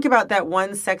 like when I think about that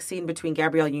one sex scene between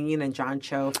Gabrielle Union and John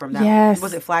Cho from that,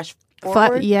 was it Flash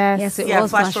Forward? Yes, it was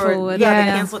Flash Forward. Yeah,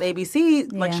 the canceled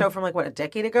ABC show from like what, a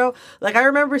decade ago. Like I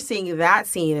remember seeing that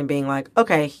scene and being like,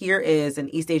 okay, here is an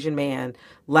East Asian man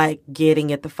like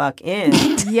getting it the fuck in.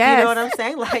 You know what I'm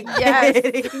saying? Like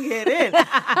getting it in. And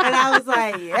I was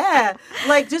like, yeah,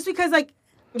 like just because like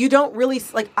you don't really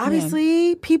like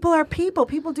obviously people are people.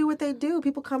 People do what they do.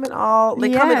 People come in all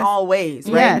come in all ways,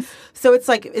 right? So it's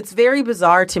like it's very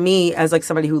bizarre to me as like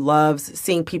somebody who loves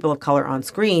seeing people of color on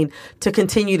screen to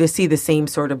continue to see the same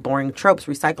sort of boring tropes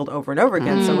recycled over and over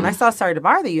again. So when I saw Sorry to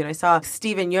Bother You and I saw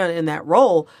Steven Yeun in that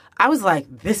role, I was like,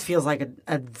 this feels like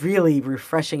a really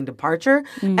refreshing departure.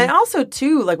 And also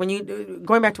too, like when you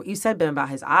going back to what you said, Ben, about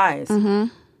his eyes.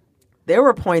 There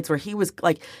were points where he was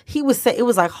it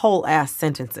was like whole ass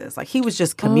sentences. Like he was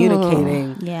just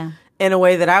communicating in a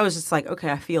way that I was just like, okay,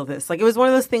 I feel this. Like it was one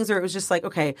of those things where it was just like,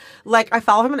 okay, like I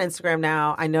follow him on Instagram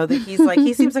now. I know that he's like,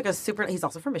 he seems like he's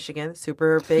also from Michigan,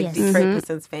 super big Detroit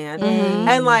Pistons fan.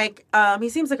 And like, he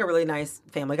seems like a really nice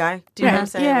family guy. Do you know what I'm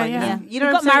saying? You know,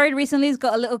 he got married recently. He's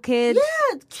got a little kid.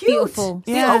 Yeah, cute. Beautiful.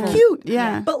 So cute.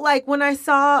 Yeah. But like when I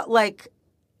saw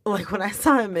when I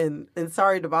saw him in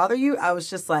Sorry to Bother You, I was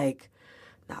just like,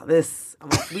 now this, I'm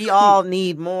like, we all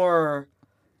need more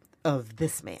of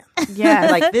this man.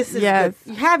 Yeah. Like this is good.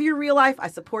 You have your real life. I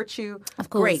support you. Of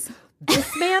course. Great.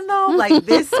 This man though, like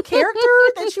this character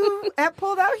that you have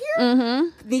pulled out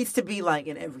here needs to be like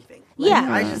in everything. Like,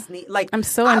 I just need I'm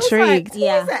so intrigued.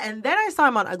 Like, and then I saw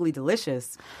him on Ugly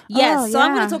Delicious. Yes, so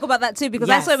I'm going to talk about that too because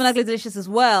I saw him on Ugly Delicious as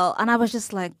well, and I was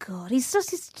just like, God, he's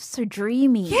just so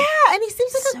dreamy. Yeah, and he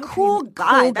seems like a cool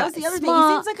guy. That was the other thing.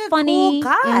 He seems like a funny,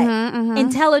 cool guy,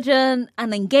 intelligent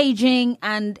and engaging,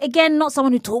 and again, not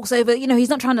someone who talks over. You know, he's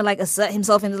not trying to like assert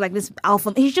himself into like this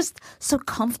alpha. He's just so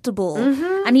comfortable,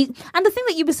 and the thing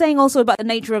that you were saying also about the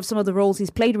nature of some of the roles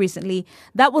he's played recently,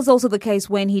 that was also the case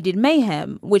when he did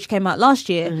Mayhem, which came out last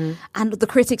year, and the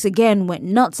critics again went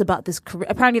nuts about this.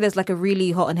 Apparently, there's like a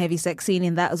really hot and heavy sex scene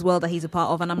in that as well that he's a part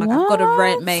of, and I'm like, I've got to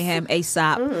rent Mayhem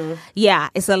ASAP. Yeah,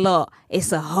 it's a lot.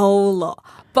 It's a whole lot.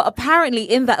 But apparently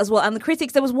in that as well, and the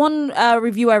critics, there was one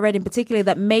review I read in particular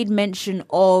that made mention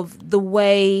of the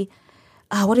way.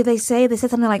 What did they say? They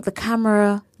said something like the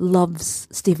camera loves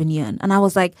Steven Yeun, and I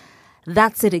was like,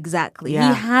 that's it exactly. Yeah.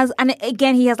 He has, and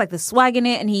again, he has like the swag in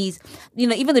it, and he's, you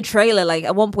know, even the trailer, like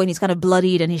at one point he's kind of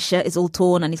bloodied and his shirt is all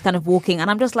torn and he's kind of walking,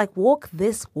 and I'm just like, walk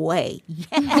this way. Yes.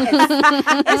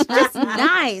 It's just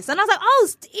nice. And I was like, oh,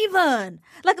 Steven.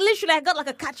 Like literally I got like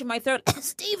a catch in my throat.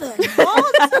 Steven,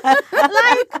 what? Like,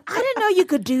 I didn't know you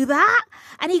could do that.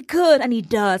 And he could, and he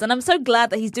does. And I'm so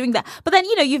glad that he's doing that. But then,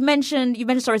 you know, you've mentioned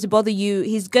Sorry to Bother You.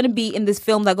 He's going to be in this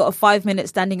film that got a 5-minute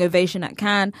standing ovation at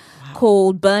Cannes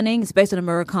called Burning. It's based on a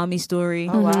Murakami story.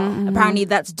 Oh, wow. Apparently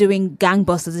that's doing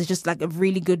gangbusters. It's just like a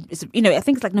really good, I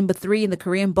think it's like number 3 in the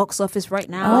Korean box office right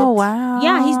now. Oh, wow.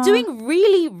 Yeah, he's doing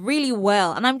really, really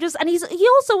well. And he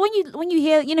also, when you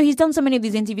hear, you know, he's done so many of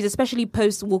these interviews, especially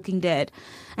post Walking Dead.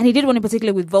 And he did one in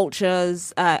particular with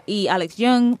Vulture's Alex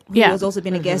Young, who has also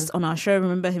been a guest on our show.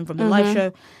 Remember him from the live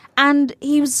show. And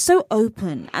he was so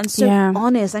open and so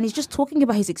honest, and he's just talking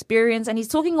about his experience, and he's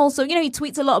talking also, you know, he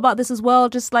tweets a lot about this as well,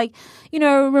 just like, you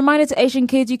know, reminder to Asian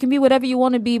kids, you can be whatever you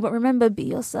want to be, but remember, be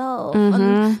yourself.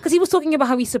 Because he was talking about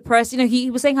how he suppressed, you know,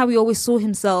 he was saying how he always saw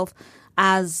himself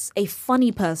as a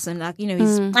funny person, like, you know,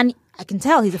 he's and I can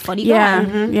tell he's a funny guy,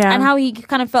 and how he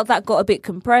kind of felt that got a bit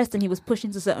compressed and he was pushed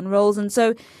into certain roles. And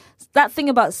so that thing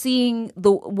about seeing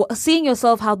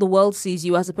yourself how the world sees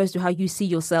you as opposed to how you see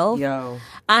yourself. Yo.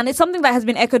 And it's something that has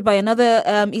been echoed by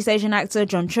another East Asian actor,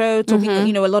 John Cho,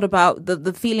 talking a lot about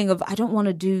the feeling of I don't want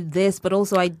to do this, but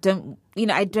also I don't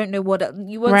know what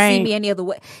you won't see me any other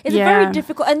way. It's very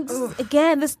difficult. And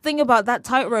again, this thing about that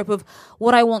tightrope of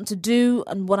what I want to do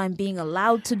and what I'm being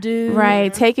allowed to do.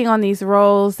 Right. Taking on these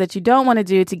roles that you don't want to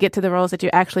do to get to the roles that you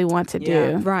actually want to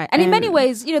do. Right. And in many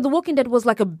ways, The Walking Dead was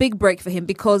like a big break for him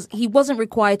because he wasn't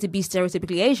required to be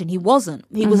stereotypically Asian. He wasn't.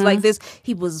 He was like this.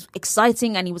 He was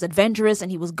exciting and he was adventurous and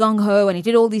he was gung-ho and he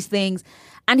did all these things.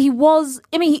 And he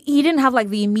didn't have like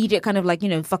the immediate kind of like,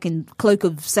 fucking cloak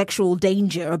of sexual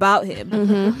danger about him.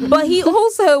 But he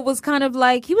also was kind of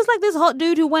like, he was like this hot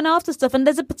dude who went after stuff. And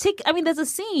there's a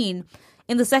scene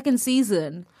in the second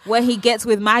season where he gets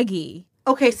with Maggie.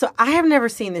 Okay, so I have never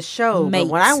seen this show, but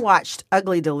when I watched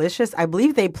Ugly Delicious, I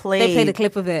believe they played a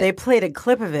clip of it. They played a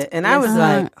clip of it. And I was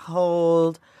like,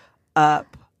 hold up.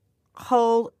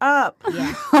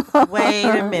 Yeah. Wait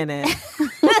a minute.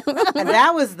 And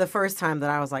that was the first time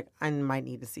that I was like, I might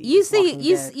need to see. You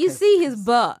see his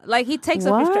butt, like he takes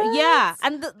off his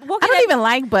and I don't even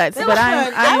like butts, but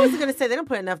I was gonna say they don't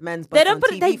put enough men's butts on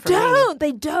TV.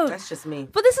 They don't. That's just me.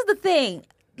 But this is the thing.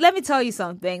 Let me tell you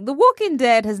something. The Walking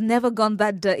Dead has never gone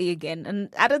that dirty again. And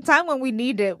at a time when we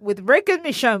need it with Rick and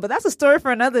Michonne, but that's a story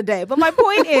for another day. But my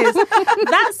point is,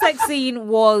 that sex scene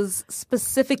was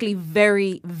specifically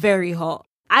very, very hot.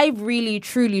 I really,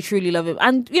 truly, truly love him.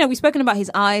 And, we've spoken about his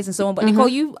eyes and so on. But Nicole,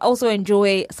 you also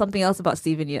enjoy something else about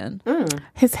Steven Yeun.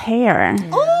 His hair.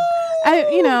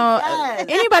 Yes.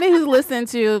 Anybody who's listened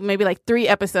to maybe like 3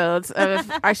 episodes of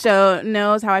our show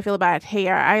knows how I feel about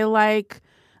hair. I like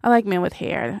men with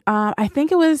hair. I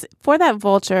think it was for that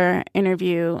Vulture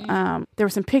interview. There were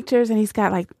some pictures and he's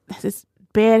got like this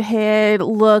bedhead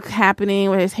look happening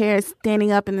where his hair is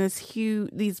standing up in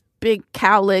these big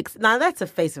cowlicks. Now that's a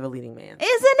face of a leading man. Isn't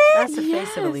it? That's a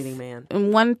face of a leading man.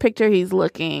 In one picture, he's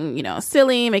looking,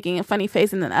 silly, making a funny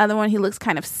face. And then the other one, he looks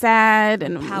kind of sad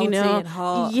and, pouty and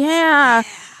hot. Yeah.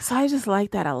 So I just like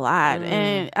that a lot.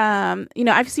 And,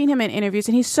 I've seen him in interviews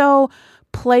and he's so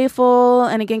playful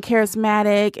and, again,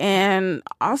 charismatic and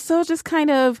also just kind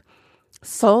of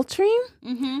sultry,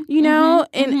 and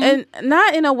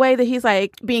not in a way that he's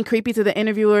like being creepy to the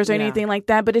interviewers or anything like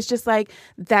that, but it's just like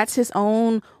that's his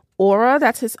own aura,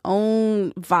 that's his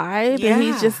own vibe,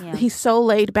 and he's so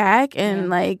laid back and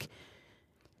like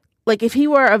if he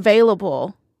were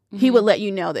available, he would let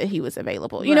you know that he was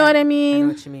available. You know what I mean? I know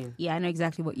what you mean. Yeah, I know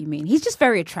exactly what you mean. He's just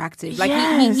very attractive. Like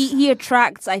Yes. he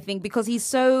attracts, I think, because he's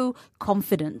so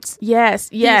confident. Yes.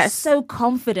 He's so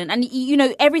confident. And,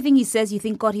 everything he says, you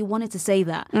think, God, he wanted to say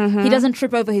that. He doesn't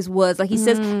trip over his words. Like he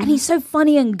says, and he's so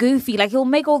funny and goofy. Like he'll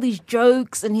make all these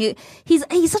jokes and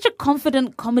he's such a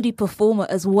confident comedy performer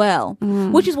as well.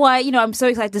 Which is why, I'm so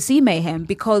excited to see Mayhem,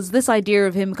 because this idea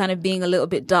of him kind of being a little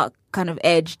bit dark, kind of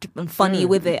edged and funny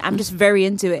with it. I'm just very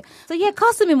into it. So yeah,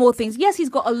 cast him in more things. Yes, he's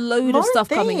got a load of stuff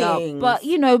coming up, but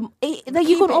you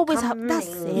can always have. That's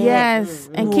it. Yes,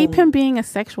 and keep him being a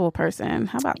sexual person.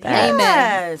 How about that?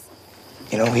 Yes.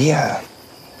 We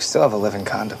still have 11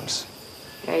 condoms.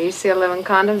 Yeah, you see 11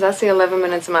 condoms, I see 11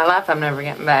 minutes of my life I'm never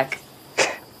getting back.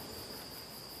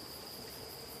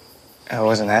 It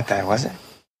wasn't that bad, was it?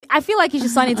 I feel like you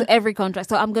should sign into every contract.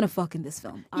 So I'm gonna fuck in this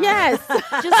film. Yes.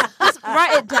 Just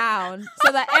write it down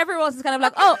so that everyone's kind of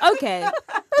like, oh, okay.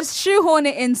 Just shoehorn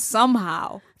it in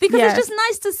somehow. Because it's just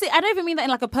nice to see. I don't even mean that in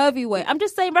like a pervy way. I'm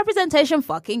just saying representation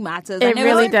fucking matters. It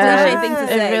really does. It's a cliche thing to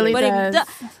say, It really but does.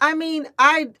 I mean,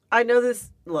 I know this.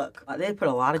 Look, they put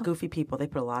a lot of goofy people. They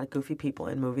put a lot of goofy people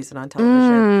in movies and on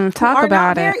television. Talk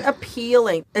about very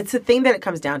appealing. It's a thing that it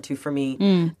comes down to for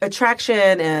me.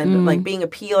 Attraction and like being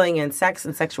appealing and sex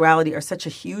and sexuality are such a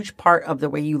huge part of the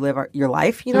way you live your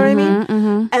life. You know what I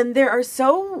mean? And there are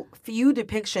so few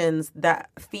depictions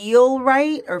that feel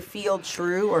right or feel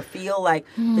true or feel like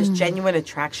there's genuine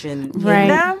attraction in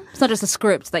them. It's not just a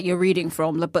script that you're reading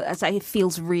from, but it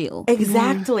feels real.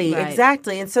 Exactly, Right.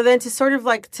 exactly. And so then to sort of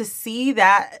like to see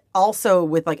that also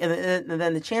with like, and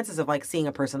then the chances of like seeing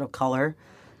a person of color,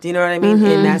 do you know what I mean?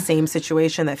 In that same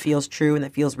situation that feels true and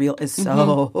that feels real is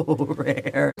so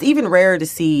rare. It's even rarer to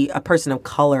see a person of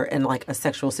color in like a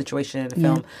sexual situation in a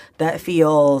film that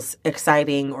feels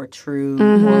exciting or true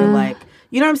or like,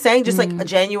 you know what I'm saying? Just like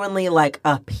genuinely like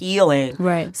appealing.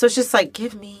 Right. So it's just like,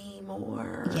 give me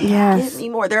more. Yes. Give me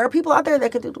more. There are people out there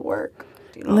that can do the work.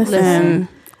 You know? Listen.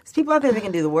 There's people out there that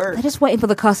can do the work. They're just waiting for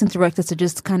the casting directors to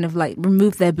just kind of like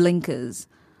remove their blinkers.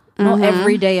 Not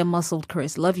every day a muscled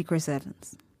Chris. Love you, Chris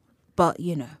Evans. But,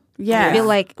 Yeah. I feel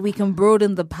like we can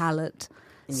broaden the palette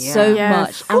so Yes.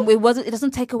 much, and it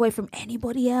doesn't take away from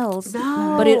anybody else,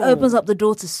 but it opens up the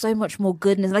door to so much more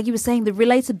goodness. Like you were saying, the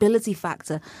relatability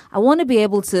factor. I want to be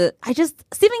able to.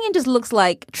 Stephen Yeun just looks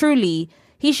like truly.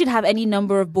 He should have any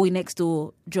number of Boy Next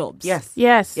Door jobs. Yes.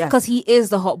 Yes. Because he is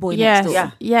the hot boy Yes. next door.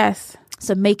 Yeah. Yes.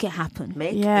 So make it happen.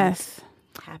 Yes.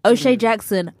 O'Shea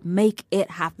Jackson, make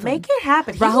it happen. Make it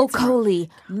happen. Rahul Kohli,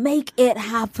 make it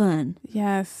happen.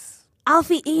 Yes.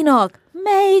 Alfie Enoch,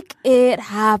 make it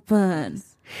happen.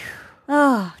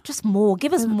 Oh, just more.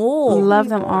 Give us more. Love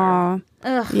them all.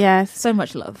 Ugh. Yes. So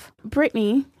much love.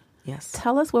 Brittany, Yes.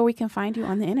 tell us where we can find you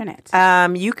on the internet.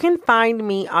 You can find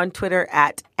me on Twitter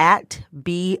at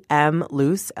BMLoose,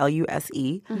 Luse,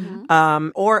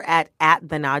 or at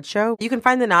The Nod Show. You can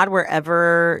find The Nod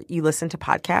wherever you listen to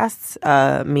podcasts.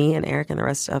 Me and Eric and the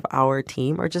rest of our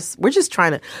team we're just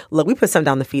trying to look. We put something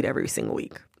down the feed every single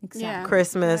week. Yeah.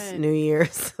 Christmas, Right. New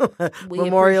Year's, We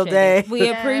Memorial appreciate Day. it. We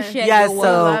appreciate Yes, your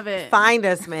so work. Love it. find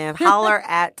us, man. Holler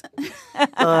at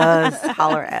us.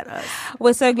 Holler at us.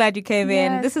 We're so glad you came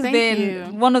in. Yes, This has thank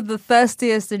been you. one of the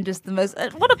thirstiest and just the most.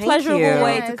 What a Thank pleasurable you.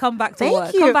 way Yes. to come back to Thank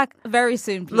work. you. Come back very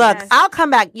soon, please. Look, I'll come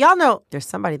back. Y'all know there's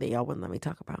somebody that y'all wouldn't let me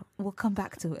talk about. We'll come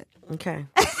back to it. Okay.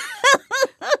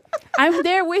 I'm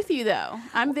there with you, though.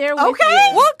 I'm there with Okay.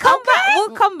 you. We'll come back. We'll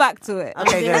come back to it. I'm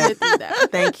Okay, there good. with you, though.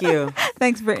 Thank you.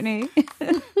 Thanks, Brittany.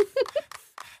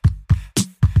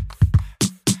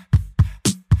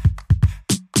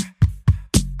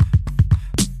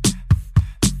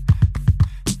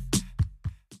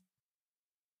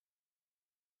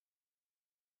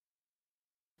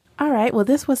 All right. Well,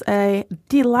 this was a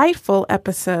delightful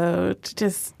episode,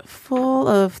 just full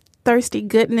of thirsty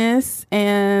goodness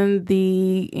and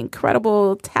the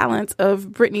incredible talent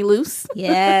of Brittany Luce.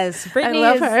 Yes, Brittany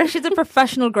love her. She's a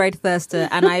professional grade thirster,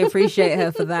 and I appreciate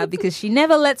her for that because she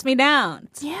never lets me down.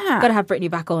 Yeah. Gotta have Brittany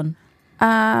back on.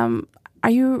 Are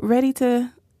you ready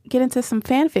to get into some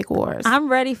fanfic wars? I'm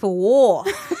ready for war.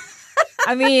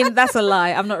 I mean, that's a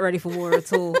lie. I'm not ready for war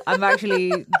at all. I'm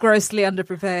actually grossly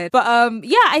underprepared. But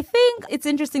yeah, I think it's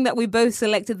interesting that we both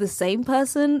selected the same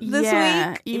person this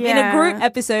week. In a group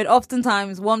episode,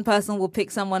 oftentimes one person will pick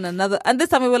someone another. And this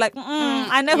time we were like,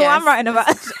 I know who I'm writing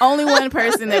about. Only one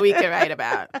person that we could write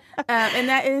about. And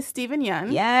that is Stephen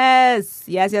Yeun. Yes.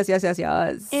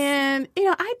 And,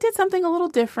 I did something a little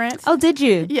different. Oh, did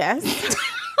you? Yes.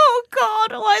 Oh,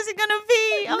 God. What is it going to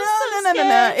be?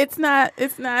 No. It's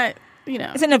not,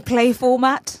 It's in a play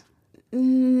format?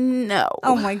 No.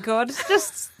 Oh my God.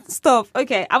 Just stop.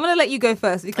 Okay. I'm going to let you go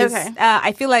first because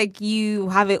I feel like you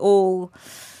have it all.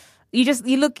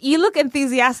 You look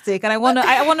enthusiastic and I want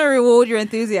to reward your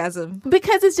enthusiasm.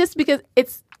 Because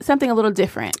it's something a little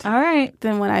different. All right.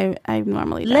 Than what I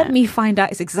normally do. Let me find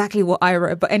out it's exactly what I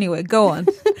wrote. But anyway, go on.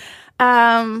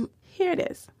 Here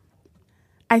it is.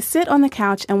 I sit on the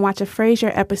couch and watch a Frasier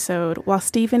episode while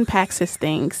Stephen packs his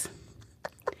things.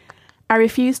 I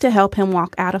refuse to help him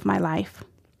walk out of my life.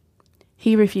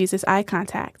 He refuses eye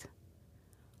contact.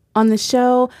 On the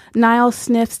show, Niall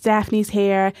sniffs Daphne's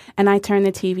hair and I turn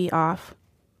the TV off.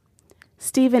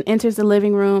 Stephen enters the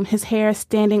living room, his hair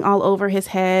standing all over his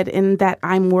head in that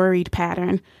I'm worried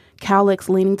pattern, cowlicks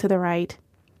leaning to the right.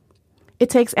 It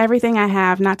takes everything I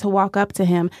have not to walk up to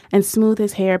him and smooth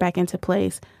his hair back into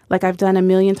place like I've done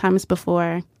 1,000,000 times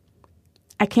before.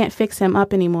 I can't fix him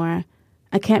up anymore.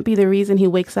 I can't be the reason he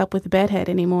wakes up with bedhead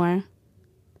anymore.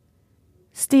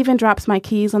 Stephen drops my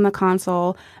keys on the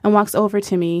console and walks over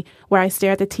to me where I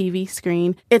stare at the TV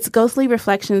screen, its ghostly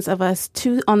reflections of us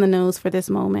too on the nose for this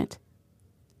moment.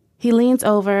 He leans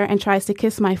over and tries to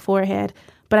kiss my forehead,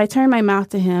 but I turn my mouth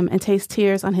to him and taste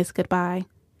tears on his goodbye.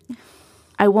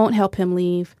 I won't help him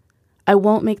leave. I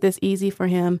won't make this easy for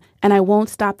him, and I won't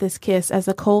stop this kiss as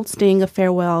the cold sting of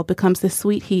farewell becomes the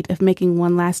sweet heat of making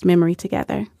one last memory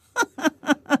together.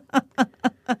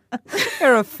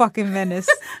 You're a fucking menace.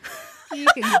 You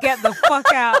can get the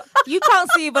fuck out. You can't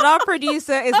see, but our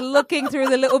producer is looking through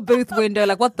the little booth window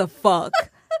like, what the fuck?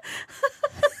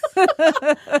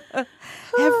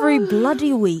 Every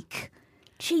bloody week.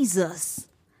 Jesus.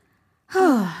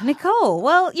 Nicole,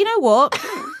 well, you know what?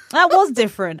 That was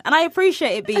different. And I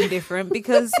appreciate it being different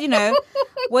because,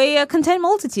 we contain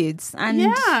multitudes. And,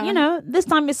 this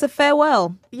time it's a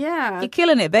farewell. Yeah. You're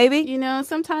killing it, baby.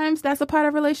 Sometimes that's a part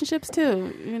of relationships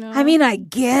too, I mean, I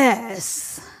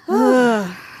guess. All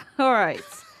right.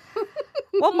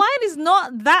 Well, mine is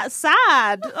not that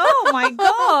sad. Oh, my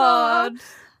God.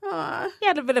 He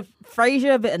had a bit of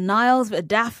Frasier, a bit of Niles, a bit of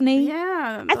Daphne.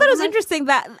 Yeah. I thought it was interesting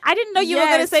that I didn't know you were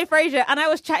going to say Frasier, and I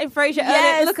was chatting Frasier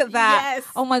earlier. Look at that. Yes.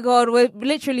 Oh my God, we're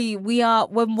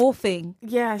morphing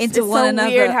Yes. into it's one so another.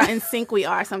 weird how in sync we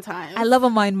are sometimes. I love a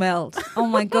mind meld. Oh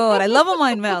my God, I love a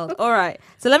mind meld. All right.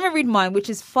 So let me read mine, which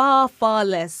is far, far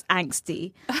less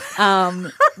angsty.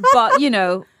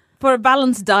 But, for a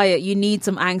balanced diet, you need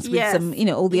some angst with some,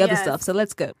 all the other stuff. So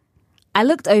let's go. I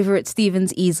looked over at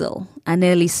Stephen's easel and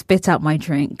nearly spit out my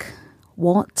drink.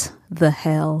 What the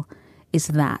hell is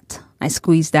that? I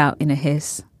squeezed out in a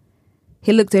hiss.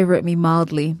 He looked over at me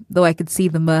mildly, though I could see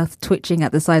the mirth twitching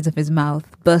at the sides of his mouth,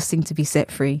 bursting to be set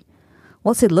free.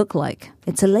 What's it look like?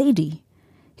 It's a lady.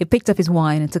 He picked up his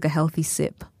wine and took a healthy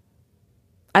sip.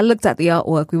 I looked at the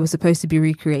artwork we were supposed to be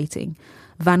recreating,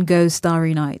 Van Gogh's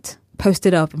Starry Night,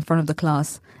 posted up in front of the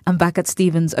class, and back at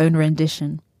Stephen's own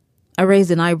rendition. I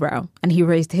raised an eyebrow, and he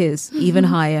raised his, even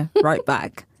higher, right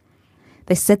back.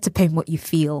 They said to paint what you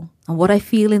feel, and what I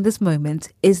feel in this moment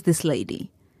is this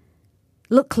lady.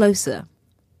 Look closer.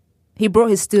 He brought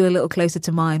his stool a little closer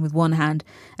to mine with one hand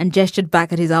and gestured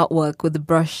back at his artwork with the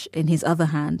brush in his other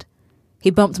hand. He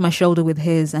bumped my shoulder with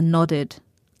his and nodded.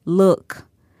 Look.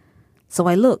 So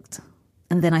I looked,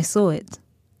 and then I saw it.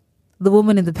 The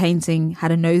woman in the painting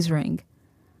had a nose ring.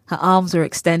 Her arms were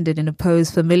extended in a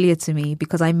pose familiar to me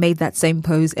because I made that same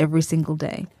pose every single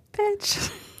day.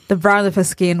 Bitch. The brown of her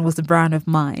skin was the brown of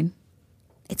mine.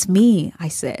 It's me, I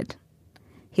said.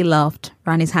 He laughed,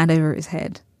 ran his hand over his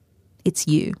head. It's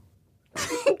you.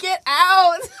 Get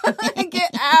out.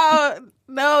 Get out.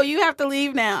 No, you have to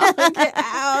leave now. Get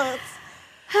out.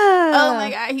 Oh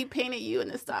my God, he painted you in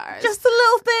the stars. Just a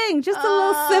little thing, just a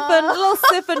little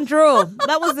sip and draw.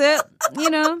 That was it.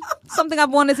 Something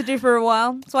I've wanted to do for a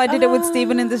while. So I did it with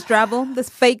Stephen in this drabble, this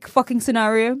fake fucking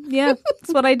scenario. Yeah,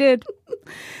 that's what I did.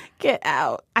 Get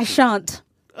out. I shan't.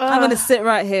 I'm going to sit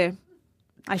right here.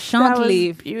 I shan't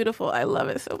leave. Beautiful. I love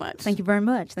it so much. Thank you very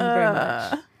much. Thank you very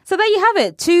much. So there you have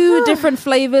it. 2 different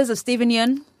flavors of Stephen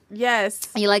Yeun. Yes.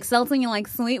 You like salty and you like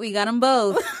sweet. We got them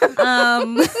both.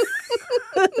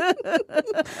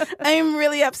 I'm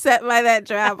really upset by that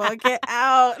drabble. Get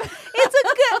out. It's a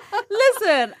good...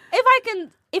 Listen, if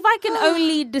I can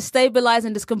only destabilize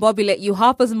and discombobulate you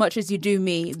half as much as you do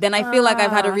me, then I feel like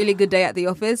I've had a really good day at the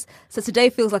office. So today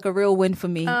feels like a real win for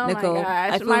me, Nicole. My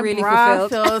gosh. I feel my really bra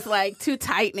fulfilled. feels like too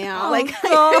tight now.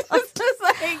 God. It's just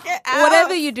like, get out.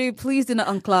 Whatever you do, please do not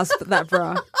unclasp that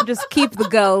bra. Just keep the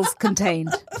girls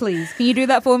contained, please. Can you do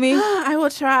that for me? I will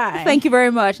try. Thank you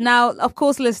very much. Now, of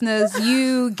course, listeners,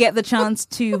 you get the chance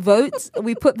to vote.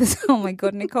 We put this... Oh my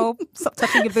God, Nicole, stop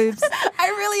touching your boobs. I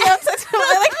really am touching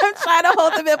I'm trying to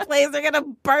hold them in place. They're going to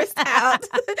burst out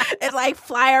and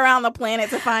fly around the planet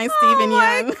to find Stephen Yeun.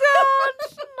 Oh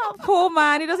my God. Poor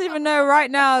man. He doesn't even know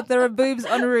right now there are boobs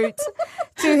en route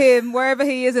to him wherever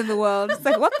he is in the world. It's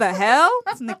like, what the hell?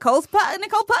 It's Nicole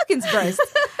Perkins' breast.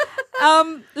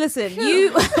 Listen, we're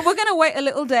going to wait a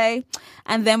little day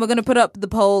and then we're going to put up the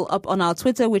poll up on our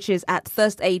Twitter, which is at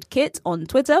Thirst Aid Kit on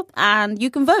Twitter. And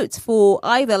you can vote for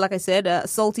either, like I said,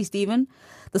 Salty Stephen,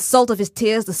 the salt of his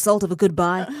tears, the salt of a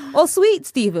goodbye, or Sweet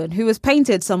Stephen, who has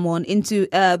painted someone into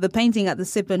the painting at the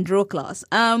sip and draw class.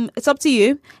 It's up to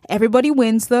you. Everybody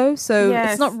wins, though, so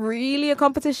It's not really a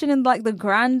competition in the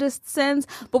grandest sense,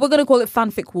 but we're going to call it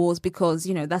Fanfic Wars because,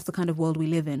 that's the kind of world we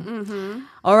live in. Mm-hmm.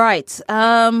 All right.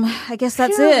 I guess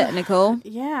that's it, Nicole.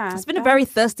 Yeah. It's been a very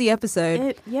thirsty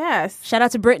episode. Yes. Shout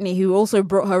out to Brittany, who also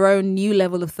brought her own new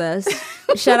level of thirst.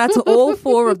 Shout out to all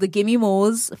 4 of the Gimme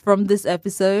Mores from this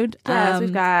episode. Yes,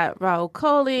 we've got Raul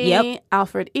Coley,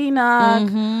 Alfred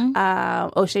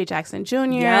Enoch, O'Shea Jackson Jr.,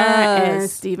 and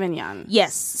Stephen Yeun.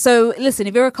 Yes. So listen,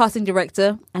 if you're a casting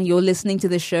director and you're listening to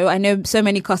this show, I know so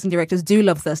many casting directors do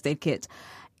love Thirst Aid Kit.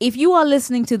 If you are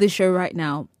listening to this show right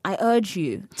now, I urge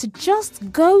you to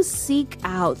just go seek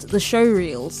out the show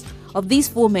reels of these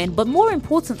 4 men, but more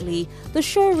importantly, the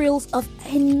show reels of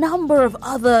a number of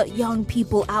other young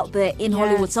people out there in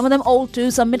Hollywood. Some of them old too,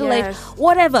 some middle-aged,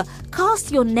 whatever.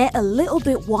 Cast your net a little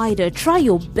bit wider. Try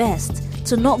your best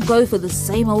to not go for the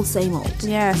same old, same old.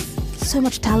 Yes. So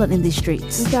much talent in these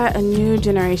streets. We got a new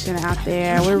generation out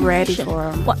there. We're ready for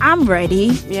them. Well, I'm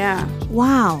ready. Yeah.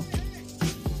 Wow.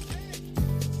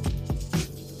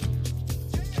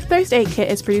 Thirst Aid Kit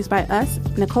is produced by us,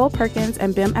 Nicole Perkins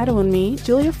and Bim Adewunmi,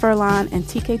 Julia Furlan, and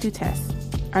TK Dutess.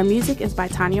 Our music is by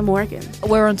Tanya Morgan.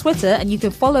 We're on Twitter, and you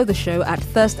can follow the show at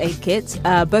Thirst Aid Kit.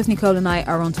 Both Nicole and I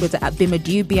are on Twitter at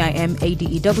Bimadew,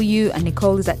 Bimadew, and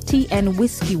Nicole is at TN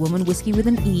Whiskey Woman, whiskey with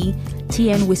an E,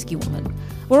 TN Whiskey Woman.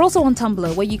 We're also on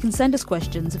Tumblr, where you can send us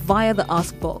questions via the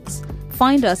Ask box.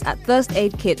 find us at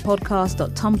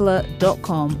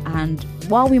thirstaidkitpodcast.tumblr.com. And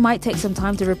while we might take some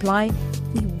time to reply,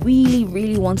 we really,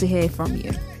 really want to hear from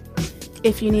you.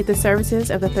 If you need the services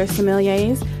of the Thirst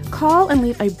Sommeliers, call and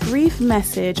leave a brief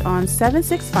message on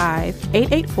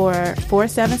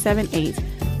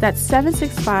 765-884-4778. That's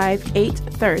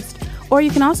 765-8-THIRST. Or you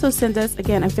can also send us,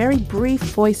 again, a very brief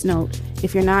voice note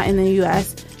if you're not in the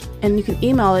U.S., and you can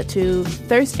email it to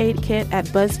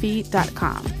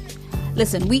thirstaidkit@buzzfeed.com.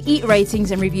 Listen, we eat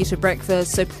ratings and reviews for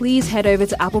breakfast, so please head over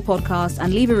to Apple Podcasts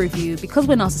and leave a review because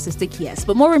we're narcissistic, yes.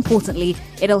 But more importantly,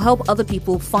 it'll help other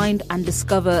people find and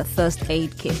discover Thirst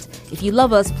Aid Kit. If you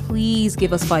love us, please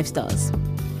give us 5 stars.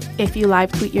 If you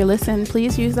live tweet your listen,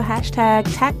 please use the hashtag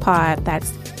TACPOD.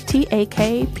 That's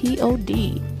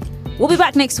TAKPOD. We'll be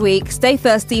back next week. Stay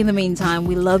thirsty in the meantime.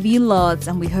 We love you lots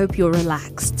and we hope you're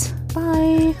relaxed.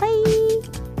 Bye. Bye.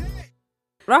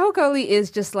 Rahul Kohli is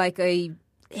just like a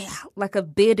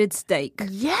bearded steak.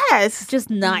 Yes. Just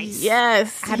nice.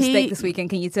 Yes. I had a steak this weekend,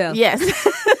 can you tell? Yes.